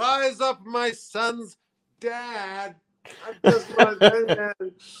yours? Rise up, my sons. Dad.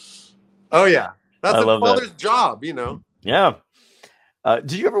 Oh, yeah. That's a father's job, you know. Yeah.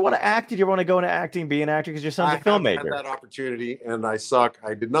 Did you ever want to act? Did you ever want to go into acting, be an actor? Because your son's a filmmaker. I had that opportunity, and I suck.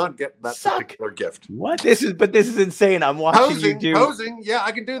 I did not get that particular gift. What? This is insane. I'm watching you do posing. Yeah,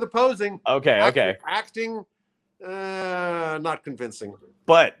 I can do the posing. Okay. Acting, not convincing.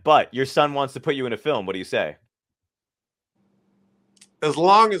 But your son wants to put you in a film. What do you say? As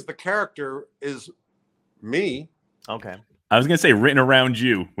long as the character is me. Okay. I was gonna say written around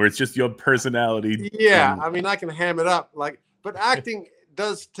you, where it's just your personality. Yeah, I mean, I can ham it up but acting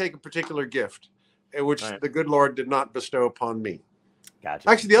does take a particular gift, which the good Lord did not bestow upon me. Gotcha.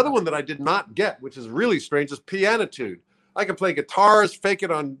 Actually, the other one that I did not get, which is really strange, is pianitude. I can play guitars, fake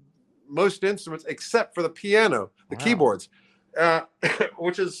it on most instruments except for the piano, the keyboards,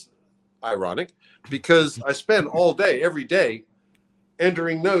 which is ironic because I spend all day, every day,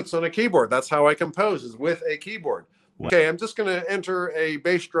 entering notes on a keyboard. That's how I compose, is with a keyboard. Okay, I'm just going to enter a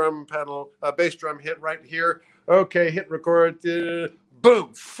bass drum pedal, a bass drum hit right here. Okay, hit record.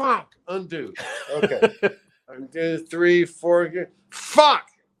 Boom, fuck, undo. Okay, 3, 4. Fuck,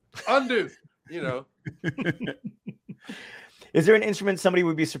 undo. You know. Is there an instrument somebody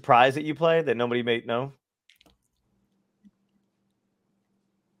would be surprised that you play that nobody may know?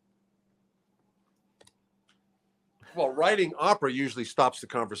 Well, writing opera usually stops the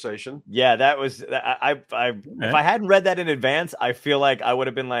conversation. Yeah, that was if I hadn't read that in advance, I feel like I would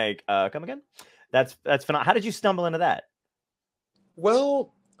have been like, come again? That's phenomenal. How did you stumble into that?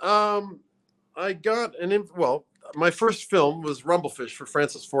 Well, I got my first film was Rumblefish for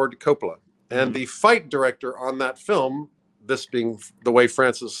Francis Ford Coppola, and the fight director on that film, this being the way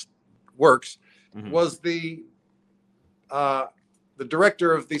Francis works, was the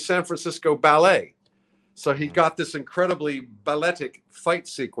director of the San Francisco Ballet. So he got this incredibly balletic fight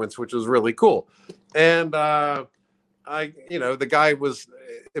sequence, which was really cool. And the guy was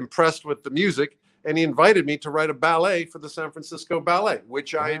impressed with the music, and he invited me to write a ballet for the San Francisco Ballet,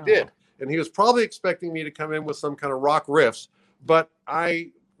 which I did. And he was probably expecting me to come in with some kind of rock riffs, but I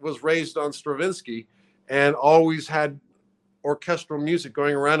was raised on Stravinsky and always had orchestral music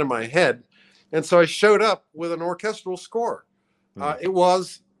going around in my head. And so I showed up with an orchestral score. It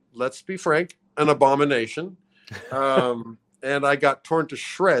was, let's be frank, an abomination. And I got torn to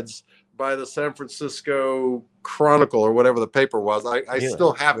shreds by the San Francisco Chronicle or whatever the paper was. I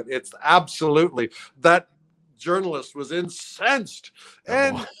still have it. It's absolutely, that journalist was incensed.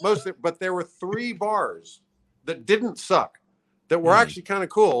 And but there were 3 bars that didn't suck, that were actually kind of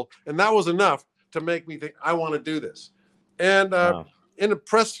cool. And that was enough to make me think, I want to do this. And in a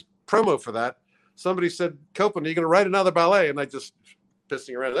press promo for that, somebody said, Copeland, are you going to write another ballet? And I just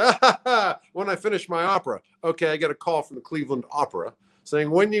pissing around. When I finish my opera. Okay, I get a call from the Cleveland Opera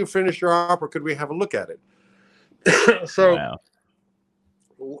saying, when you finish your opera, could we have a look at it? So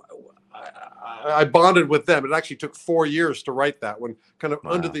I bonded with them. It actually took 4 years to write that one, kind of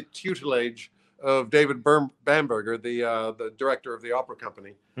under the tutelage of David Bamberger, the director of the opera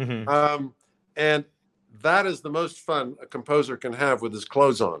company. And that is the most fun a composer can have with his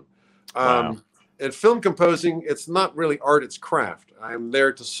clothes on. In film composing, it's not really art, it's craft. I'm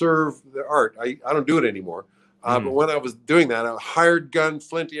there to serve the art. I don't do it anymore. But when I was doing that, a hired gun,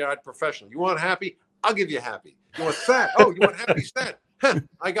 flinty-eyed professional. You want happy? I'll give you happy. You want sad? Oh, you want happy, sad?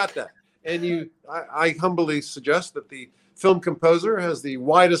 I got that. And I humbly suggest that the film composer has the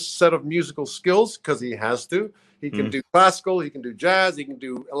widest set of musical skills, because he has to. He can do classical, he can do jazz, he can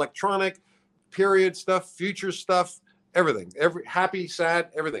do electronic, period stuff, future stuff, everything, every happy, sad,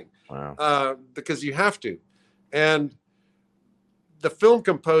 everything. Because you have to. And the film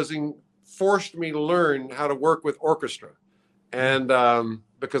composing forced me to learn how to work with orchestra, and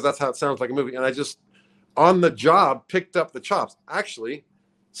because that's how it sounds like a movie. And I just, on the job, picked up the chops. Actually,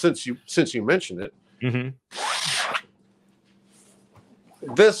 since you mentioned it,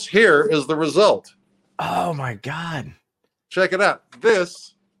 this here is the result. Oh my God! Check it out.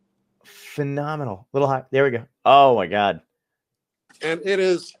 This phenomenal. Little high. There we go. Oh my God! And it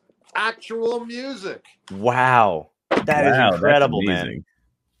is actual music. Wow, that is incredible, man.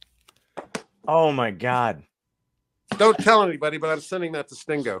 Oh my God! Don't tell anybody, but I'm sending that to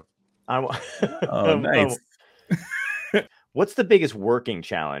Stingo. Oh, nice. What's the biggest working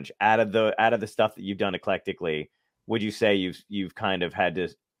challenge out of the stuff that you've done eclectically? Would you say you've kind of had to,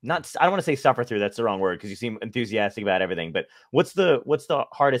 not, I don't want to say suffer through, that's the wrong word, because you seem enthusiastic about everything, but what's the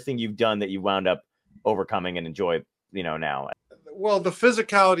hardest thing you've done that you wound up overcoming and enjoy, now? Well, the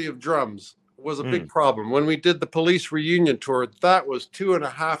physicality of drums was a big problem. When we did the Police reunion tour, that was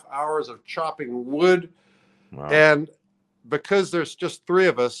 2.5 hours of chopping wood. Wow. And because there's just 3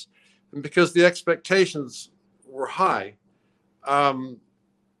 of us, and because the expectations were high,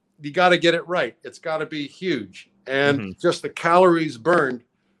 you got to get it right. It's got to be huge. And just the calories burned.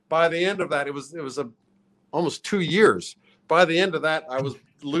 By the end of that, it was almost 2 years. By the end of that, I was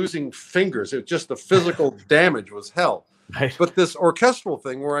losing fingers. It just, the physical damage was hell. Right. But this orchestral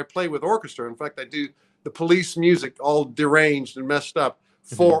thing where I play with orchestra, in fact, I do the Police music all deranged and messed up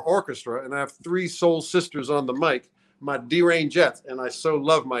for orchestra, and I have 3 soul sisters on the mic, my D-Rangettes, and I so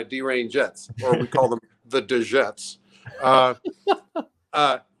love my D-Rangettes, or we call them the Dejettes. I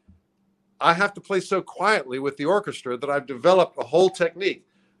have to play so quietly with the orchestra that I've developed a whole technique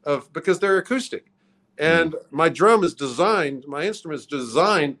because they're acoustic. And my drum is designed, my instrument is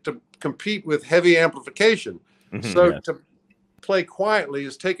designed to compete with heavy amplification. So to play quietly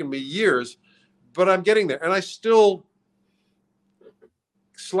has taken me years, but I'm getting there. And I still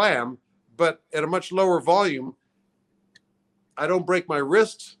slam, but at a much lower volume. I don't break my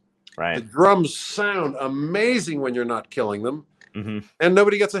wrists. Right. The drums sound amazing when you're not killing them, and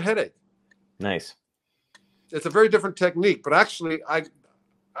nobody gets a headache. Nice. It's a very different technique, but actually I've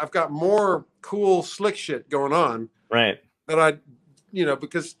got more cool, slick shit going on. Right. That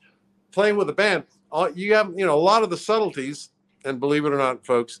because playing with a band, you have, a lot of the subtleties, and believe it or not,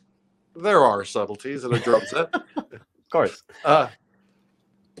 folks, there are subtleties in a drum set. Of course.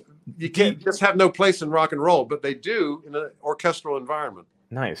 you can't just have no place in rock and roll, but they do in an orchestral environment.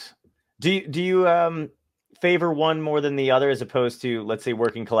 Nice. Do you favor one more than the other, as opposed to, let's say,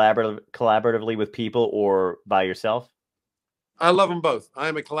 working collaboratively with people or by yourself? I love them both. I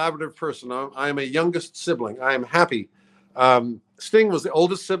am a collaborative person. I am a youngest sibling. I am happy. Sting was the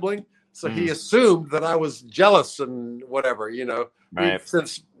oldest sibling, so he assumed that I was jealous and whatever, you know. Right. We've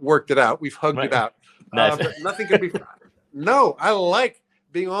since worked it out. We've hugged it out. Nice. But nothing could be. No, I like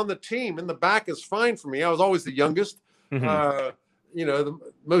being on the team. In the back is fine for me. I was always the youngest. You know, the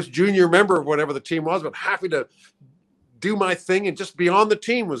most junior member of whatever the team was, but happy to do my thing and just be on the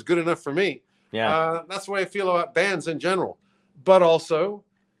team was good enough for me. Yeah. That's the way I feel about bands in general. But also,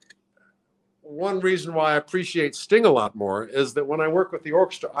 one reason why I appreciate Sting a lot more is that when I work with the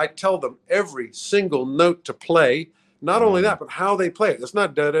orchestra, I tell them every single note to play. Not only that, but how they play it. It's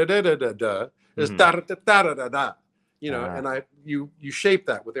not da da da da da da. It's da da da da da da da. You know, and you shape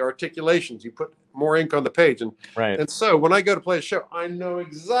that with the articulations. You put more ink on the page, and so when I go to play a show, I know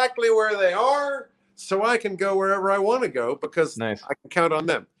exactly where they are, so I can go wherever I want to go because I can count on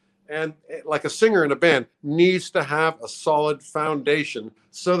them. And like a singer in a band needs to have a solid foundation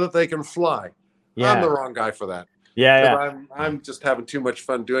so that they can fly. Yeah. I'm the wrong guy for that. I'm just having too much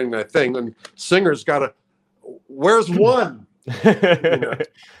fun doing my thing. And singers got to, where's one? You know?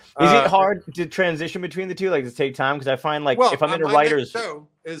 Is it hard to transition between the two? Like, to take time? Because I find, like, if I'm in a writer's show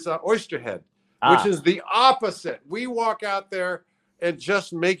is Oysterhead, which is the opposite. We walk out there and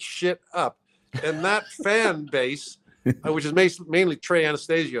just make shit up. And that fan base, which is mainly Trey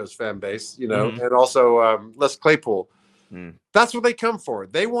Anastasio's fan base, you know, and also Les Claypool. That's what they come for.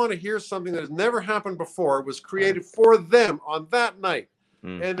 They want to hear something that has never happened before. It was created for them on that night,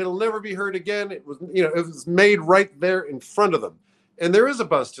 and it'll never be heard again. It was, you know, it was made right there in front of them, and there is a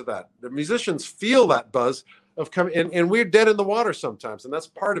buzz to that. The musicians feel that buzz of coming, and we're dead in the water sometimes, and that's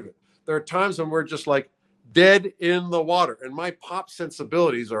part of it. There are times when we're just like dead in the water, and my pop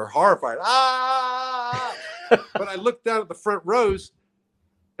sensibilities are horrified. But I look down at the front rows,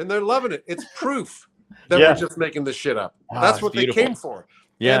 and they're loving it. It's proof that we're just making this shit up. That's what beautiful. They came for.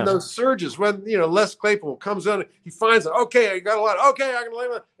 Yeah. And those surges, when, you know, Les Claypool comes on, he finds it. Okay, I got a lot. Okay, I can lay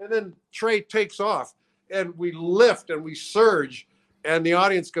it. And then Trey takes off, and we lift and we surge, and the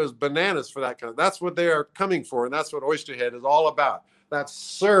audience goes bananas for that kind of. That's what they are coming for, and that's what Oysterhead is all about. That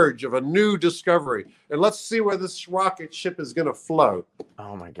surge of a new discovery. And let's see where this rocket ship is going to flow.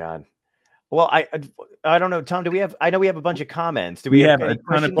 Oh my God. Well, I don't know, Tom. Do we have? I know we have a bunch of comments. Do we have a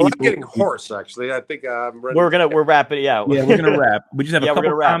ton of people? I'm getting hoarse, actually. I think I'm ready. We're wrapping. Yeah, we're gonna wrap. We just have a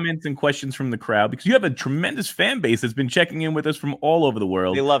couple comments and questions from the crowd because you have a tremendous fan base that's been checking in with us from all over the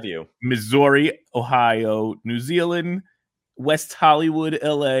world. They love you. Missouri, Ohio, New Zealand, West Hollywood,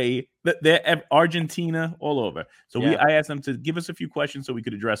 LA, they're Argentina, all over. So I asked them to give us a few questions so we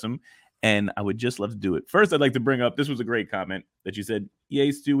could address them. And I would just love to do it. First, I'd like to bring up, this was a great comment that you said, yay,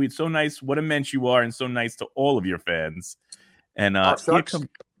 Stewie, it's so nice. What a mensch you are, and so nice to all of your fans. And all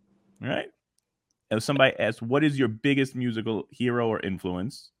right. And somebody asked, what is your biggest musical hero or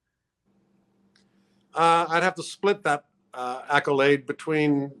influence? I'd have to split that accolade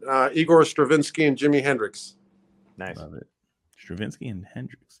between Igor Stravinsky and Jimi Hendrix. Nice. Love it. Stravinsky and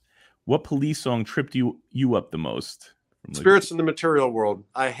Hendrix. What Police song tripped you up the most? Spirits in the Material World.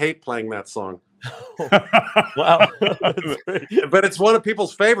 I hate playing that song. Wow. But it's one of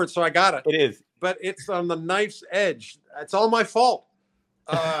people's favorites, so I got it. It is. But it's on the knife's edge. It's all my fault.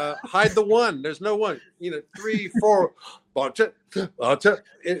 Hide the one. There's no one. You know, 3, 4.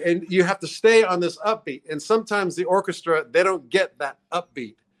 And you have to stay on this upbeat. And sometimes the orchestra, they don't get that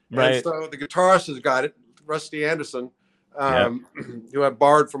upbeat. Right. And so the guitarist has got it, Rusty Anderson, who I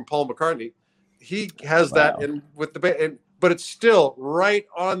borrowed from Paul McCartney. He has that in with the band, but it's still right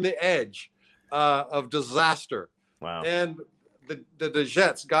on the edge of disaster. Wow! And the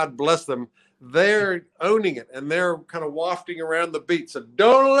Dejettes, God bless them, they're owning it and they're kind of wafting around the beat. So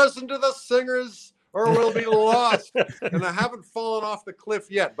don't listen to the singers or we'll be lost. And I haven't fallen off the cliff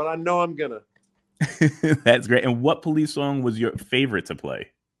yet, but I know I'm gonna. That's great. And what Police song was your favorite to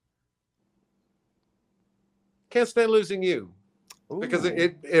play? Can't Stand Losing You. Because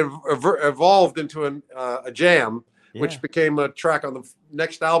it evolved into a jam, which became a track on the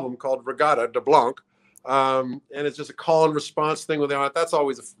next album called Regatta de Blanc, and it's just a call and response thing with the audience.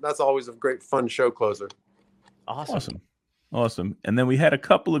 That's always a great fun show closer. Awesome. And then we had a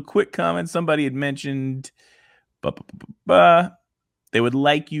couple of quick comments. Somebody had mentioned they would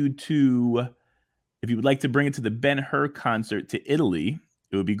like you to, if you would like to bring it to the Ben-Hur concert to Italy,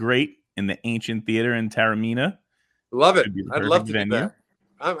 it would be great in the Ancient Theater in Taormina. Love it. I'd love to do that.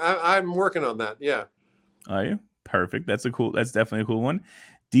 I'm working on that. Yeah. Are you? Perfect. That's definitely a cool one.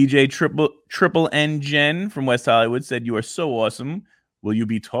 DJ Triple N Jen from West Hollywood said, "You are so awesome. Will you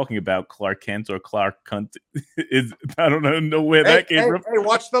be talking about Clark Kent or Clark Cunt?" I don't know where that came from. Hey,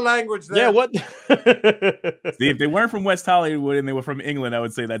 watch the language there. Yeah, what? See, if they weren't from West Hollywood and they were from England, I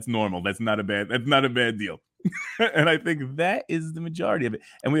would say that's normal. That's not a bad deal. And I think that is the majority of it.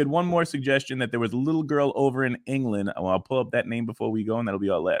 And we had one more suggestion that there was a little girl over in England. Well, I'll pull up that name before we go, and that'll be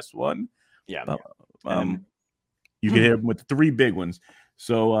our last one. Yeah. You can hear them with the three big ones.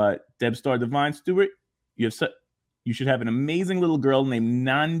 So, Deb Star Divine Stewart, you should have an amazing little girl named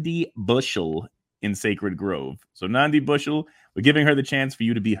Nandi Bushell in Sacred Grove. So Nandi Bushell, we're giving her the chance for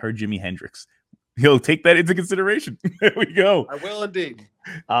you to be her Jimi Hendrix. He'll take that into consideration. There we go. I will indeed.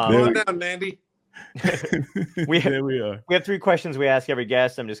 Come on down, Nandi. There we are. We have 3 questions we ask every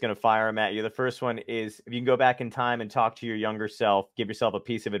guest. I'm just going to fire them at you. The first one is, if you can go back in time and talk to your younger self, give yourself a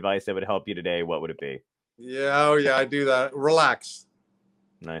piece of advice that would help you today, what would it be? Yeah, I do that. Relax.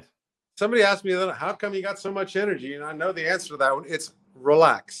 Nice. Somebody asked me, how come you got so much energy? And I know the answer to that one. It's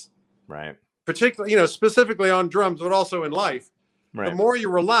relax. Right. Particularly, specifically on drums, but also in life. Right. The more you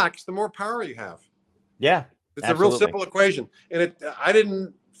relax, the more power you have. Yeah. It's a real simple equation. And I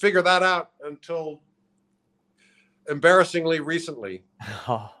didn't figure that out until embarrassingly recently.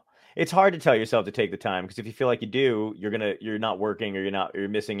 Oh, it's hard to tell yourself to take the time, because if you feel like you do, you're not working, or you're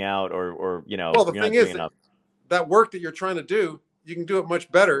missing out, or Well, the thing is that work that you're trying to do, you can do it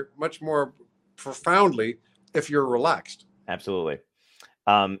much better, much more profoundly if you're relaxed. Absolutely.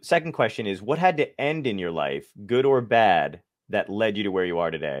 Second question is, what had to end in your life, good or bad, that led you to where you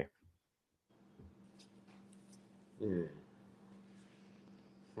are today?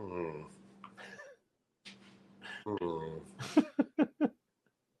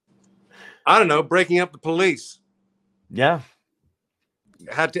 I don't know, breaking up the police. Yeah.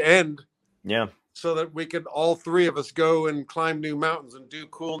 Had to end. Yeah. So that we could, all 3 of us, go and climb new mountains and do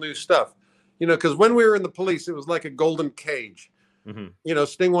cool new stuff. Because when we were in the police, it was like a golden cage. Mm-hmm.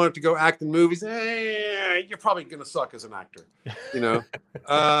 Sting wanted to go act in movies. You're probably going to suck as an actor.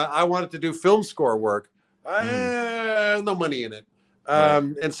 I wanted to do film score work. No money in it.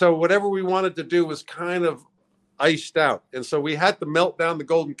 And so whatever we wanted to do was kind of iced out. And so we had to melt down the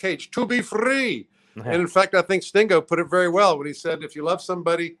golden cage to be free. And in fact, I think Stingo put it very well when he said, if you love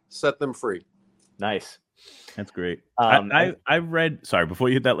somebody, set them free. Nice. That's great. I read, sorry, before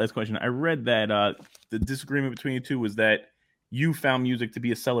you hit that last question, I read that the disagreement between you two was that you found music to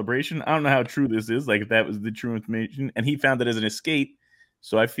be a celebration. I don't know how true this is, like if that was the true information, and he found it as an escape.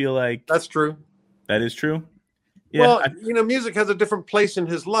 So I feel like that's true. That is true. Yeah, well, music has a different place in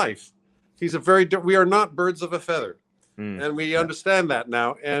his life. He's we are not birds of a feather. And we understand that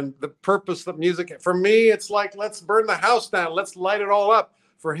now. And the purpose of music, for me, it's like, let's burn the house down. Let's light it all up.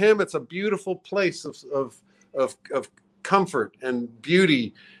 For him, it's a beautiful place of comfort and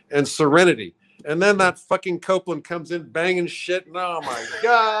beauty and serenity. And then that fucking Copeland comes in banging shit. And oh my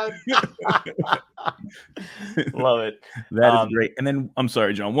God. Love it. That is great. And then, I'm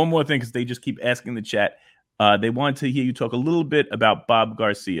sorry, John, one more thing, because they just keep asking in the chat. They wanted to hear you talk a little bit about Bob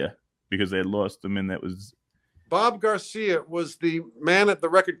Garcia, because they had lost him, and that was... Bob Garcia was the man at the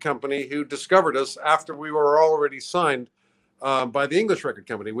record company who discovered us after we were already signed by the English record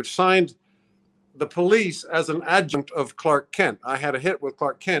company, which signed the Police as an adjunct of Clark Kent. I had a hit with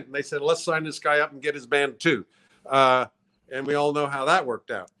Clark Kent, and they said, let's sign this guy up and get his band too. And we all know how that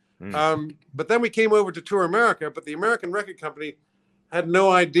worked out. But then we came over to tour America, but the American record company had no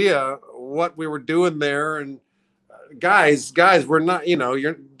idea what we were doing there. And guys, we're not,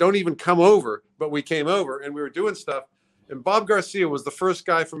 don't even come over. But we came over and we were doing stuff. And Bob Garcia was the first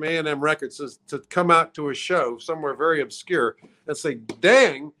guy from A&M Records to come out to a show somewhere very obscure and say,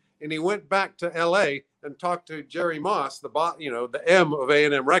 dang. And he went back to L.A. and talked to Jerry Moss, the M of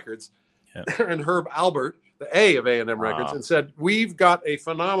A&M Records, and Herb Albert, the A of A&M Records, and said, we've got a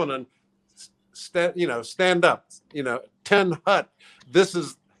phenomenon, stand up, 10 Hut. This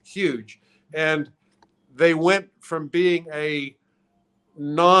is huge. And they went from being a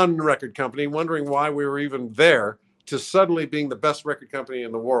non-record company, wondering why we were even there, to suddenly being the best record company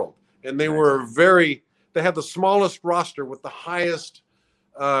in the world. And they were they had the smallest roster with the highest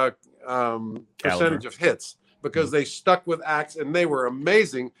percentage of hits, because they stuck with acts, and they were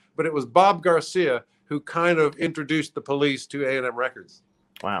amazing. But it was Bob Garcia who kind of introduced the Police to A&M Records.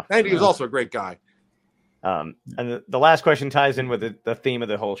 Wow. And he was also a great guy. And the last question ties in with the theme of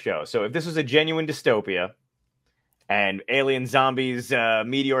the whole show. So if this was a genuine dystopia, and alien, zombies,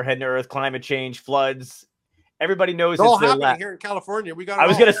 meteor heading to Earth, climate change, floods, Everybody knows It's all it's their happening last. here in California. We got. I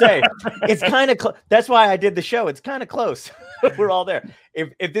was gonna say it's kind of that's why I did the show. It's kind of close. We're all there.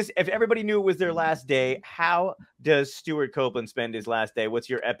 If everybody knew it was their last day, how does Stuart Copeland spend his last day? What's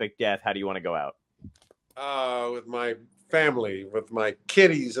your epic death? How do you want to go out? With my family, with my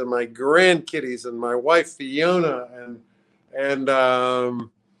kitties and my grandkitties and my wife Fiona and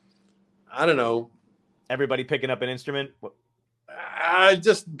I don't know. Everybody picking up an instrument.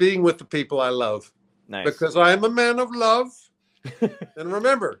 Just being with the people I love. Nice. Because I am a man of love. And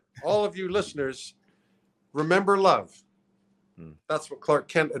remember, all of you listeners, remember love. That's what Clark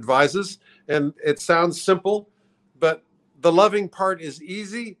Kent advises. And it sounds simple, but the loving part is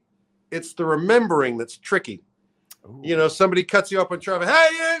easy. It's the remembering that's tricky. Ooh. You know, somebody cuts you up on traffic. Hey,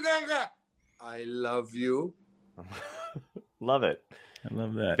 I love you. Love it. I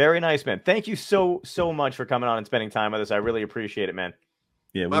love that. Very nice, man. Thank you so much for coming on and spending time with us. I really appreciate it, man.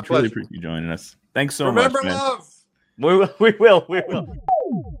 Yeah, we really appreciate you joining us. Thanks so much. Remember love. We will.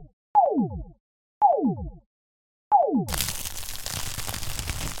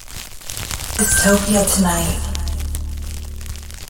 Dystopia Tonight.